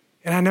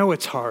 And I know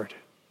it's hard.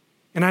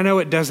 And I know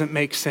it doesn't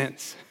make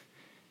sense.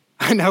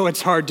 I know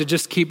it's hard to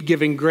just keep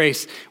giving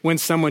grace when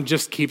someone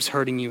just keeps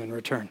hurting you in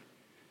return.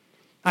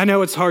 I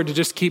know it's hard to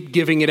just keep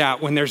giving it out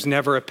when there's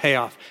never a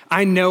payoff.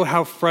 I know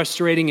how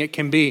frustrating it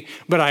can be,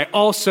 but I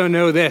also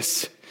know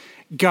this.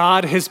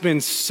 God has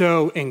been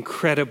so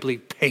incredibly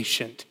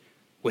patient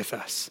with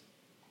us.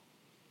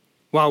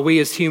 While we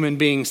as human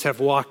beings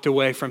have walked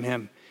away from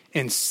him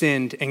and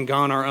sinned and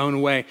gone our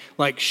own way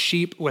like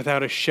sheep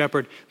without a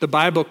shepherd. The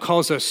Bible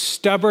calls us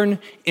stubborn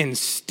and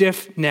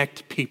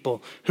stiff-necked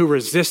people who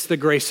resist the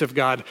grace of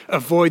God,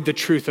 avoid the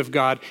truth of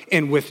God,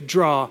 and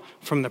withdraw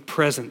from the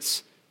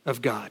presence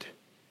of God.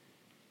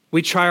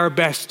 We try our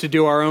best to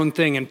do our own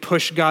thing and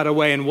push God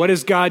away. And what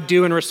does God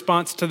do in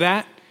response to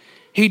that?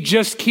 He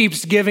just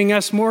keeps giving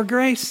us more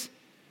grace.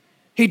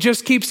 He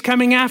just keeps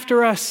coming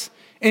after us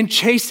and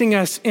chasing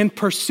us and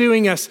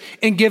pursuing us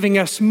and giving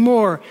us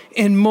more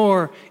and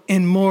more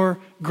and more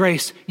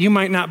grace. You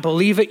might not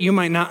believe it, you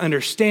might not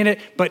understand it,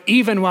 but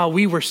even while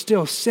we were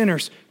still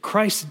sinners,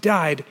 Christ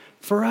died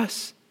for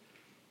us.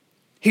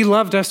 He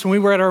loved us when we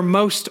were at our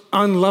most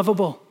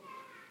unlovable.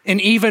 And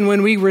even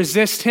when we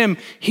resist him,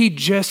 he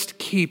just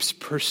keeps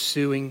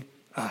pursuing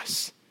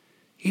us.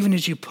 Even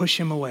as you push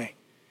him away,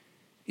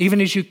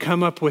 even as you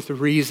come up with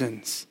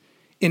reasons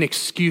and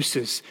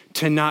excuses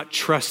to not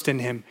trust in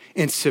him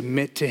and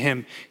submit to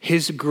him,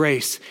 his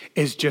grace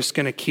is just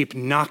going to keep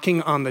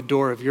knocking on the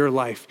door of your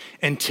life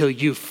until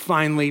you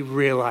finally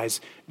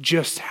realize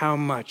just how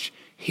much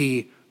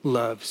he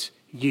loves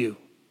you.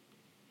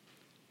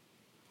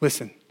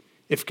 Listen,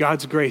 if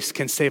God's grace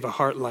can save a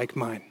heart like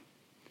mine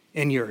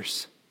and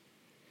yours,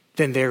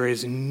 then there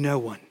is no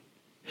one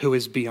who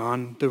is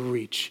beyond the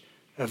reach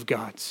of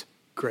God's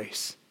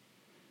grace.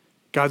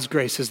 God's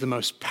grace is the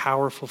most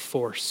powerful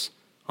force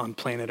on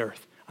planet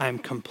Earth. I am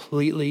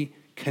completely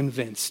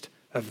convinced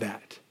of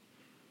that.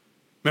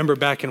 Remember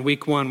back in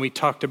week 1, we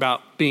talked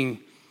about being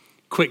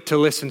quick to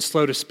listen,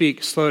 slow to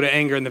speak, slow to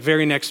anger. In the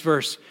very next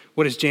verse,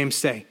 what does James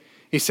say?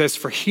 He says,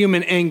 for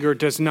human anger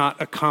does not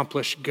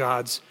accomplish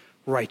God's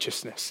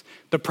righteousness.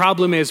 The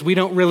problem is we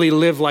don't really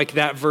live like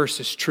that verse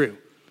is true.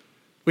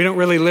 We don't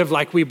really live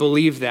like we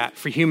believe that.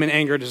 For human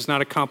anger does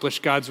not accomplish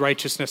God's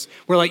righteousness.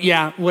 We're like,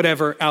 yeah,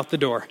 whatever, out the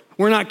door.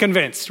 We're not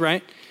convinced,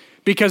 right?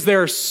 Because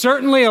there are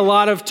certainly a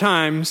lot of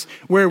times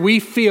where we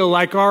feel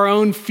like our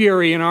own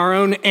fury and our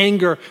own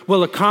anger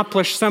will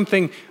accomplish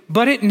something,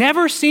 but it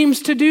never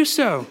seems to do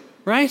so,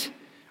 right?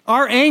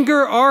 Our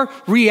anger, our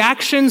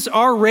reactions,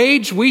 our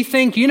rage, we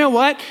think, you know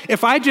what?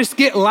 If I just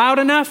get loud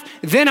enough,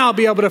 then I'll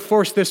be able to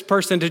force this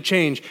person to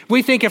change.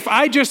 We think if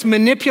I just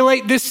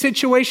manipulate this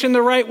situation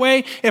the right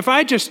way, if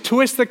I just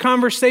twist the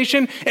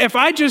conversation, if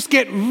I just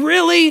get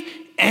really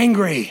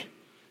angry,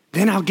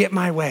 then I'll get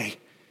my way.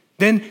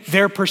 Then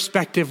their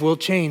perspective will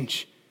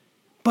change.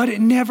 But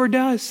it never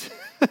does.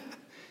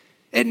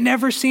 It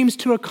never seems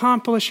to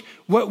accomplish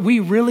what we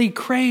really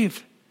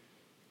crave.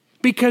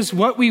 Because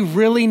what we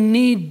really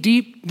need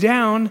deep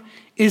down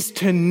is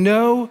to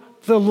know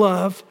the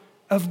love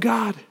of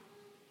God.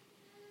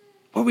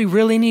 What we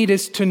really need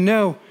is to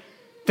know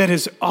that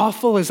as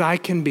awful as I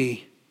can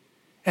be,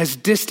 as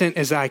distant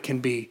as I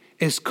can be,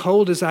 as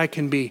cold as I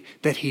can be,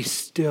 that he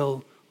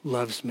still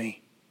loves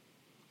me,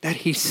 that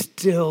he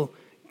still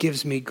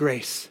gives me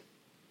grace.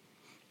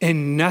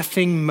 And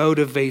nothing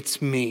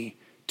motivates me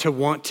to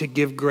want to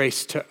give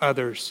grace to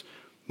others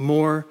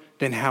more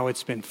than how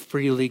it's been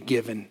freely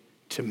given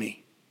to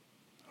me.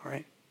 All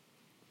right?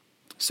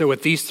 So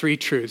with these 3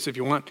 truths, if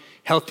you want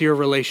healthier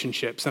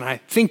relationships, and I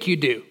think you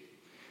do,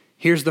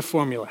 here's the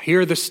formula.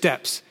 Here are the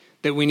steps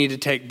that we need to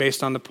take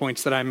based on the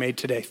points that I made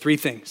today. 3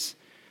 things.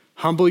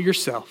 Humble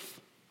yourself,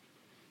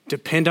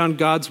 depend on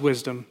God's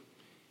wisdom,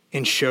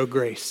 and show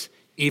grace,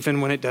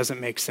 even when it doesn't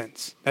make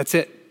sense. That's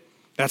it.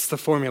 That's the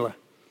formula.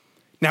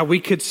 Now, we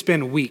could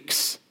spend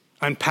weeks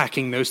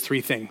unpacking those 3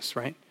 things,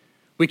 right?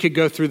 We could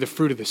go through the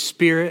fruit of the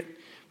Spirit.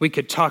 We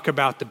could talk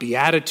about the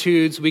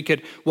Beatitudes. We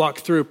could walk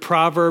through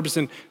Proverbs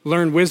and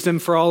learn wisdom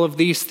for all of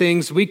these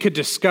things. We could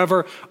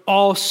discover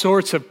all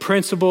sorts of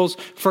principles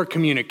for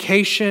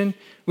communication.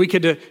 We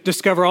could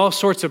discover all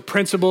sorts of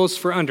principles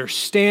for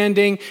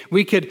understanding.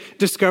 We could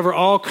discover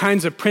all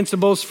kinds of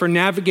principles for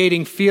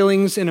navigating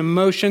feelings and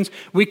emotions.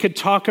 We could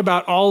talk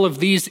about all of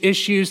these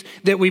issues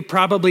that we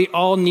probably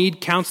all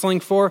need counseling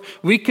for.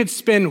 We could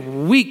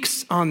spend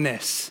weeks on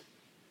this.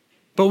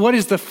 But what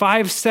is the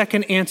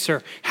 5-second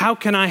answer? How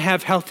can I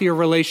have healthier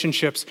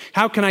relationships?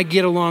 How can I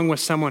get along with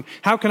someone?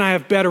 How can I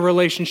have better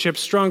relationships,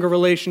 stronger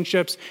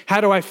relationships? How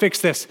do I fix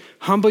this?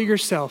 Humble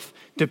yourself,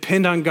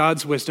 depend on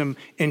God's wisdom,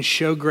 and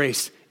show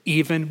grace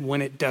even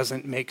when it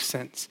doesn't make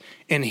sense.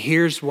 And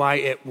here's why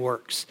it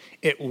works.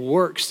 It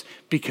works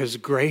because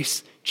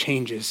grace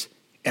changes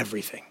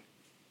everything.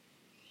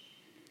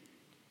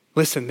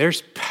 Listen,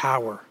 there's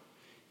power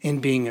in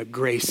being a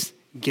grace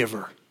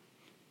giver.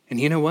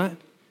 And you know what?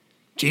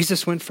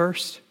 Jesus went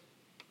first.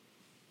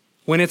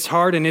 When it's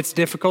hard and it's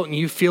difficult and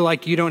you feel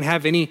like you don't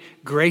have any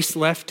grace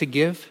left to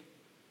give,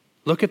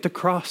 look at the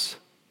cross.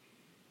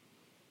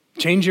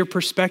 Change your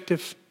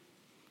perspective.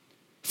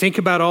 Think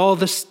about all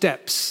the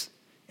steps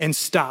and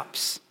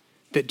stops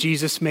that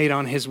Jesus made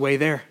on his way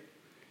there.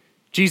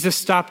 Jesus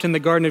stopped in the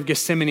Garden of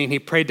Gethsemane and he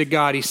prayed to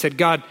God. He said,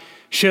 God,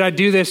 should I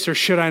do this or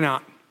should I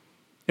not?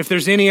 If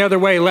there's any other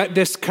way, let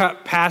this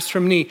cup pass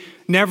from me.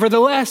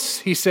 Nevertheless,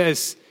 he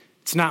says,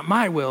 it's not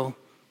my will,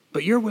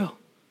 but your will.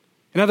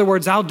 In other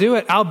words, I'll do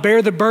it. I'll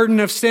bear the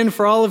burden of sin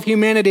for all of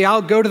humanity.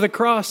 I'll go to the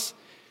cross.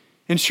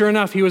 And sure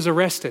enough, he was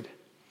arrested.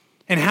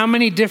 And how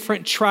many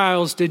different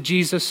trials did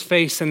Jesus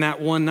face in that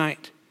one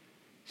night?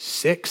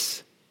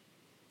 6.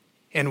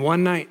 In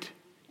one night,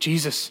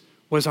 Jesus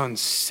was on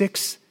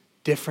 6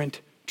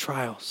 different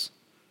trials.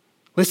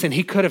 Listen,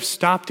 he could have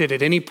stopped it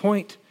at any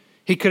point.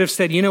 He could have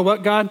said, you know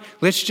what, God,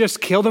 let's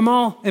just kill them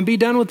all and be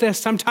done with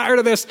this. I'm tired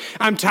of this.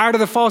 I'm tired of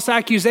the false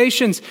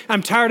accusations.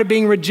 I'm tired of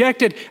being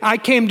rejected. I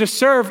came to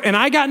serve and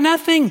I got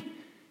nothing.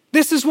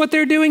 This is what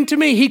they're doing to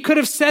me. He could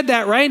have said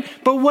that, right?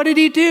 But what did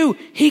he do?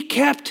 He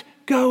kept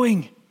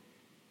going.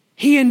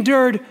 He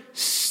endured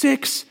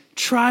 6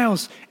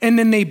 trials, and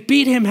then they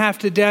beat him half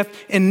to death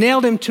and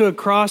nailed him to a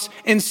cross,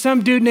 and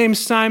some dude named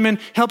Simon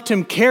helped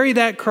him carry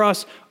that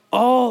cross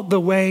all the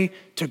way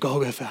to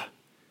Golgotha.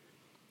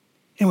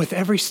 And with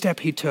every step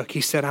he took,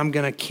 he said, I'm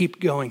going to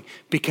keep going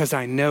because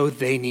I know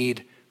they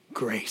need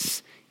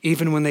grace.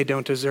 Even when they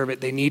don't deserve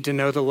it, they need to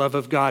know the love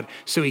of God.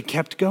 So he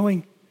kept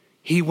going.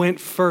 He went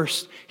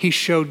first. He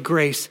showed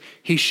grace.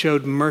 He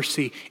showed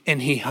mercy.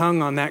 And he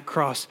hung on that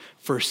cross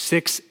for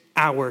 6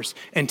 hours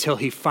until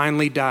he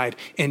finally died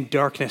and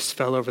darkness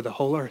fell over the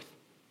whole earth.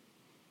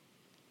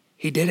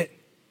 He did it.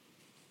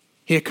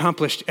 He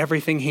accomplished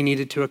everything he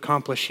needed to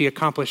accomplish. He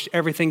accomplished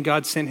everything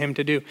God sent him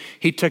to do.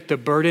 He took the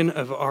burden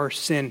of our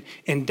sin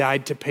and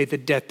died to pay the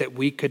debt that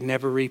we could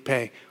never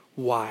repay.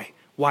 Why?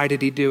 Why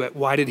did he do it?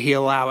 Why did he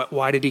allow it?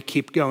 Why did he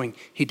keep going?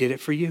 He did it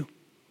for you.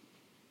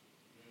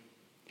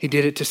 He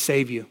did it to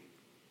save you,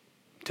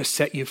 to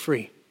set you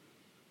free,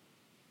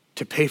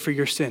 to pay for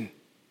your sin.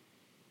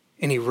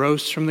 And he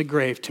rose from the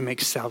grave to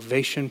make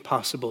salvation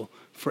possible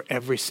for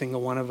every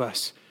single one of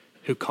us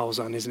who calls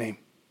on his name.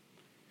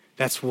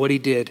 That's what he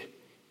did,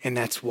 and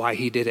that's why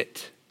he did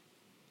it.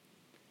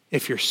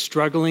 If you're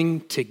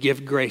struggling to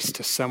give grace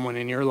to someone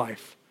in your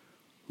life,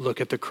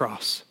 look at the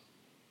cross.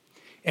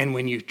 And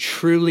when you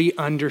truly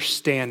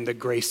understand the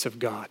grace of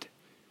God,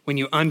 when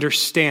you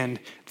understand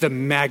the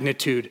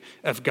magnitude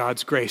of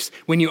God's grace,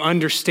 when you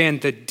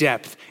understand the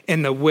depth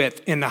and the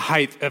width and the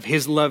height of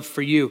his love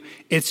for you,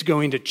 it's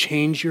going to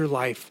change your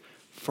life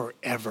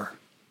forever.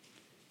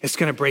 It's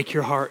going to break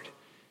your heart,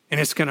 and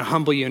it's going to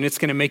humble you, and it's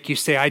going to make you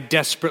say, I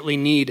desperately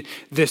need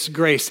this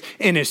grace.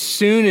 And as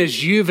soon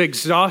as you've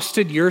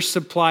exhausted your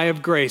supply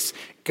of grace,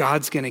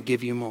 God's going to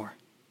give you more.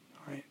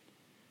 All right.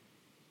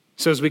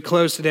 So as we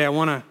close today, I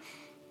want to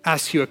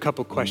ask you a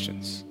couple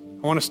questions.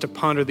 I want us to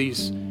ponder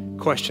these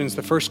questions.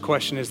 The first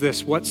question is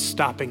this: what's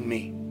stopping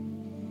me?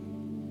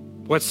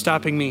 What's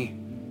stopping me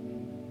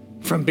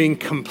from being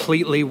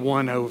completely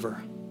won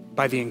over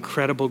by the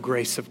incredible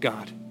grace of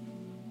God?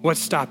 What's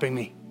stopping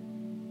me?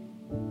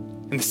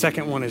 And the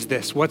second one is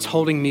this: what's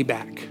holding me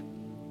back?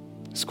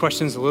 This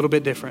question is a little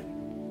bit different.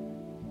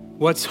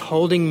 What's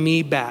holding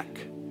me back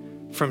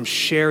from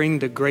sharing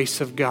the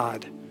grace of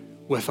God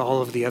with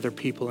all of the other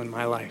people in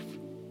my life?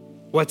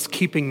 What's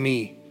keeping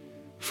me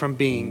from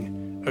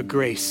being a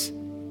grace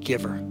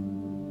giver?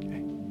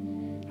 Okay.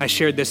 I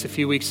shared this a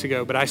few weeks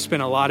ago, but I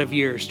spent a lot of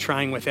years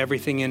trying with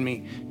everything in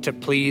me to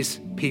please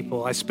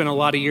people. I spent a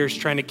lot of years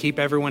trying to keep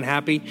everyone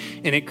happy,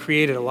 and it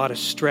created a lot of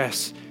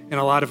stress and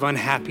a lot of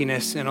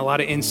unhappiness and a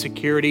lot of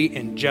insecurity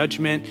and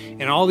judgment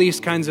and all these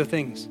kinds of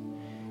things.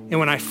 And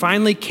when I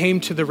finally came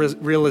to the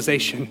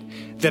realization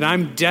that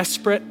I'm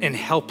desperate and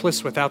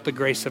helpless without the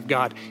grace of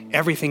God,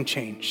 everything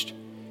changed.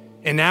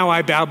 And now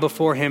I bow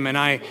before him and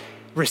I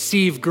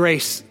receive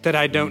grace that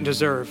I don't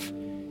deserve.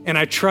 And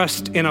I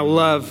trust in a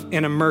love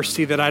and a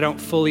mercy that I don't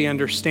fully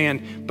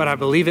understand, but I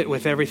believe it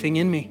with everything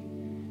in me.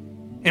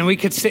 And we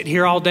could sit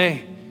here all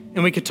day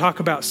and we could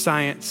talk about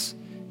science.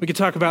 We could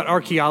talk about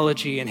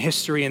archaeology and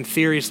history and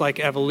theories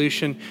like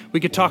evolution. We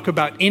could talk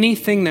about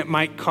anything that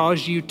might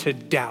cause you to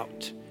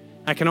doubt.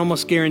 I can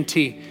almost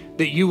guarantee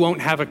that you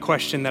won't have a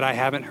question that I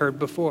haven't heard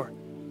before.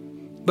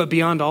 But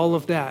beyond all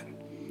of that,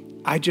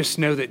 I just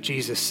know that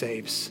Jesus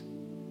saves.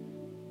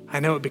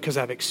 I know it because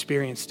I've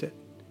experienced it.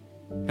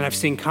 And I've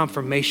seen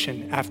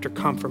confirmation after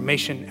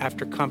confirmation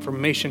after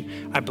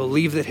confirmation. I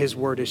believe that his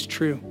word is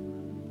true.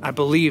 I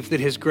believe that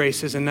his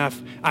grace is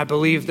enough. I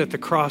believe that the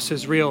cross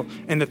is real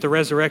and that the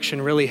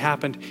resurrection really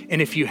happened.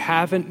 And if you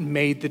haven't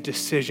made the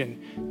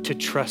decision to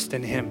trust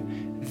in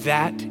him,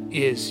 that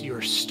is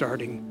your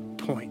starting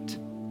point.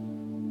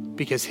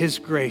 Because his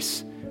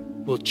grace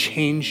will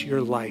change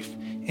your life.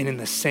 And in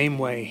the same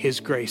way, his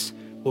grace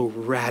will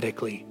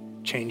radically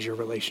change your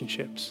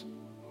relationships.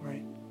 All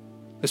right?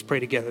 Let's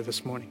pray together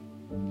this morning.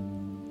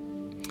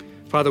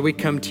 Father, we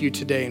come to you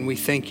today and we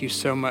thank you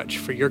so much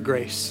for your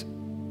grace.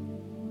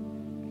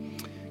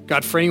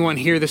 God, for anyone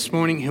here this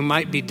morning who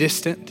might be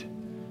distant,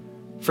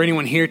 for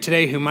anyone here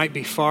today who might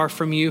be far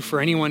from you, for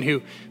anyone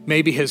who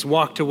maybe has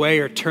walked away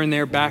or turned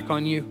their back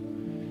on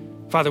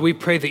you, Father, we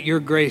pray that your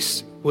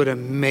grace would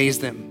amaze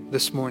them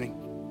this morning.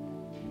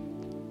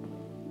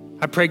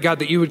 I pray, God,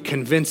 that you would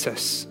convince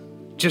us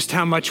just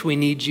how much we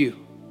need you.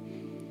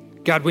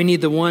 God, we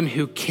need the one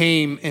who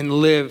came and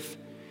lived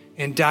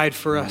and died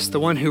for us, the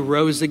one who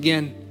rose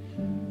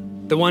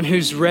again, the one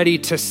who's ready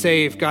to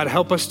save. God,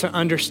 help us to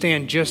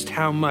understand just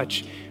how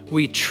much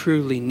we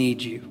truly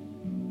need you.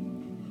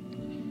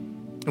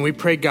 And we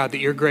pray, God, that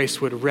your grace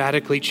would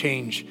radically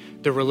change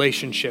the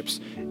relationships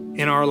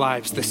in our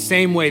lives the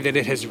same way that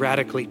it has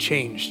radically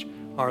changed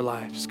our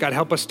lives. God,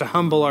 help us to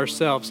humble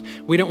ourselves.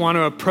 We don't want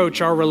to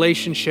approach our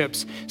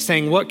relationships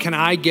saying, what can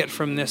I get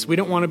from this? We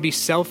don't want to be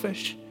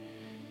selfish.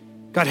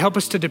 God, help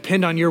us to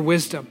depend on your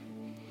wisdom.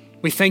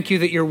 We thank you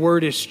that your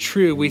word is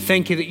true. We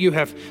thank you that you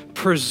have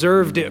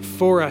preserved it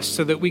for us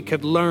so that we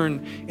could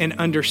learn and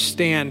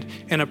understand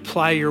and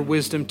apply your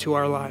wisdom to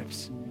our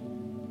lives.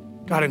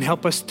 God, and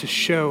help us to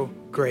show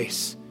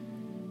grace,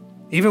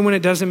 even when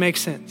it doesn't make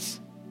sense.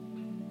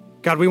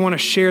 God, we want to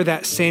share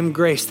that same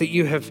grace that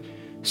you have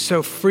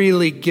so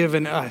freely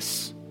given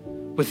us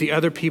with the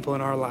other people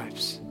in our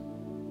lives.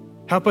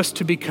 Help us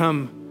to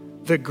become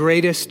the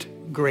greatest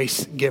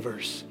grace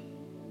givers.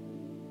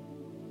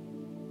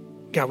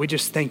 God, we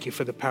just thank you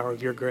for the power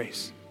of your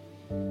grace.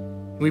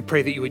 We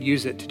pray that you would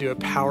use it to do a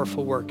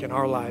powerful work in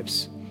our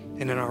lives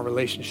and in our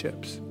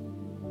relationships.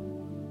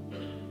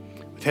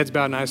 With heads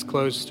bowed and eyes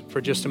closed for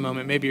just a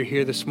moment, maybe you're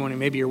here this morning,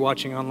 maybe you're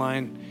watching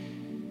online.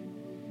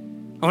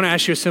 I want to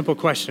ask you a simple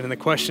question, and the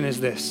question is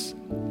this: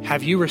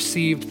 have you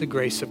received the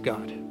grace of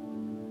God?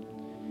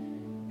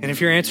 And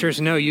if your answer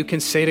is no, you can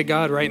say to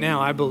God right now,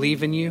 I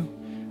believe in you.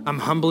 I'm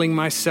humbling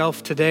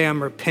myself today.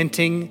 I'm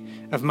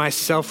repenting of my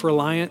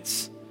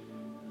self-reliance.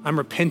 I'm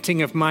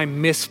repenting of my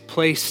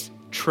misplaced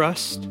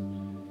trust.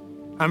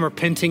 I'm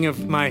repenting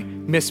of my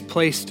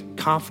misplaced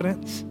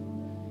confidence.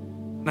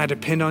 And I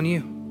depend on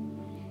you.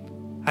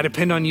 I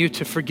depend on you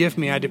to forgive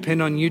me. I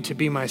depend on you to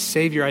be my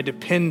Savior. I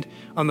depend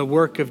on the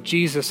work of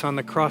Jesus on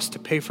the cross to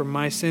pay for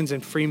my sins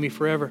and free me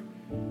forever.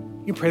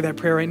 You can pray that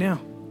prayer right now.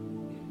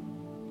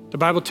 The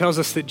Bible tells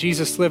us that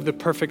Jesus lived the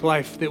perfect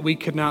life that we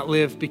could not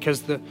live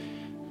because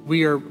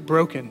we are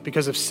broken.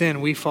 Because of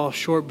sin, we fall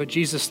short, but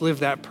Jesus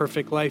lived that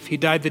perfect life. He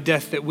died the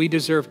death that we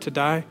deserve to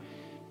die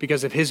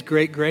because of his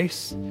great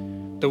grace.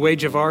 The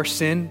wage of our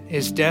sin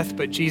is death,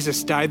 but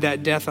Jesus died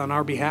that death on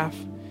our behalf.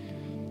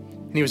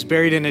 And he was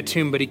buried in a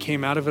tomb, but he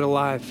came out of it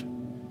alive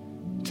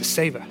to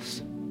save us.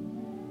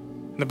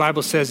 And the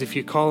Bible says if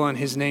you call on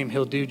his name,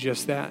 he'll do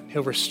just that.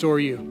 He'll restore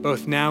you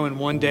both now and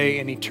one day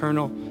in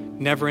eternal,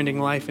 never-ending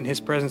life in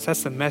his presence.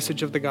 That's the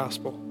message of the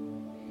gospel.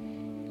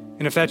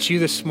 And if that's you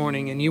this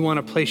morning and you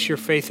want to place your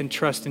faith and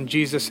trust in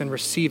Jesus and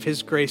receive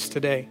his grace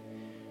today,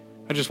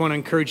 I just want to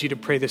encourage you to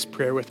pray this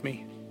prayer with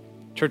me.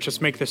 Church, let's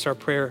make this our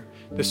prayer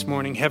this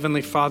morning.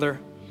 Heavenly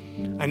Father,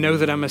 I know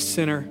that I'm a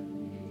sinner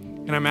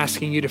and I'm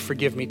asking you to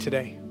forgive me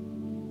today.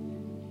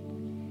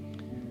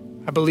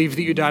 I believe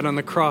that you died on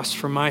the cross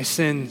for my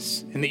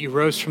sins and that you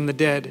rose from the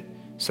dead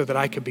so that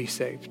I could be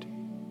saved.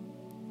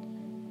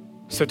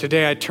 So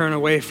today I turn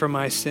away from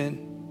my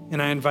sin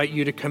and I invite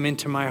you to come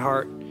into my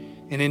heart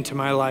and into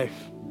my life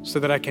so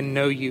that I can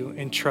know you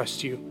and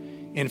trust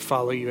you and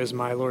follow you as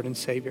my Lord and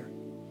Savior.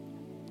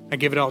 I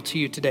give it all to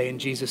you today in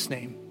Jesus'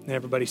 name. And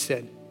everybody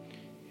said,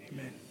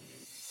 amen.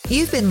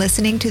 You've been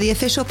listening to the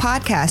official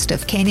podcast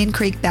of Canyon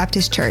Creek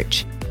Baptist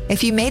Church.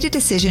 If you made a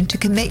decision to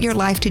commit your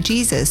life to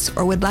Jesus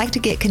or would like to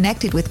get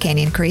connected with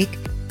Canyon Creek,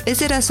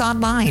 visit us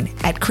online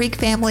at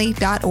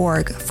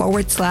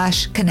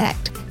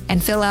creekfamily.org/connect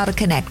and fill out a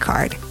connect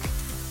card.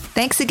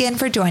 Thanks again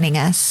for joining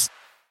us.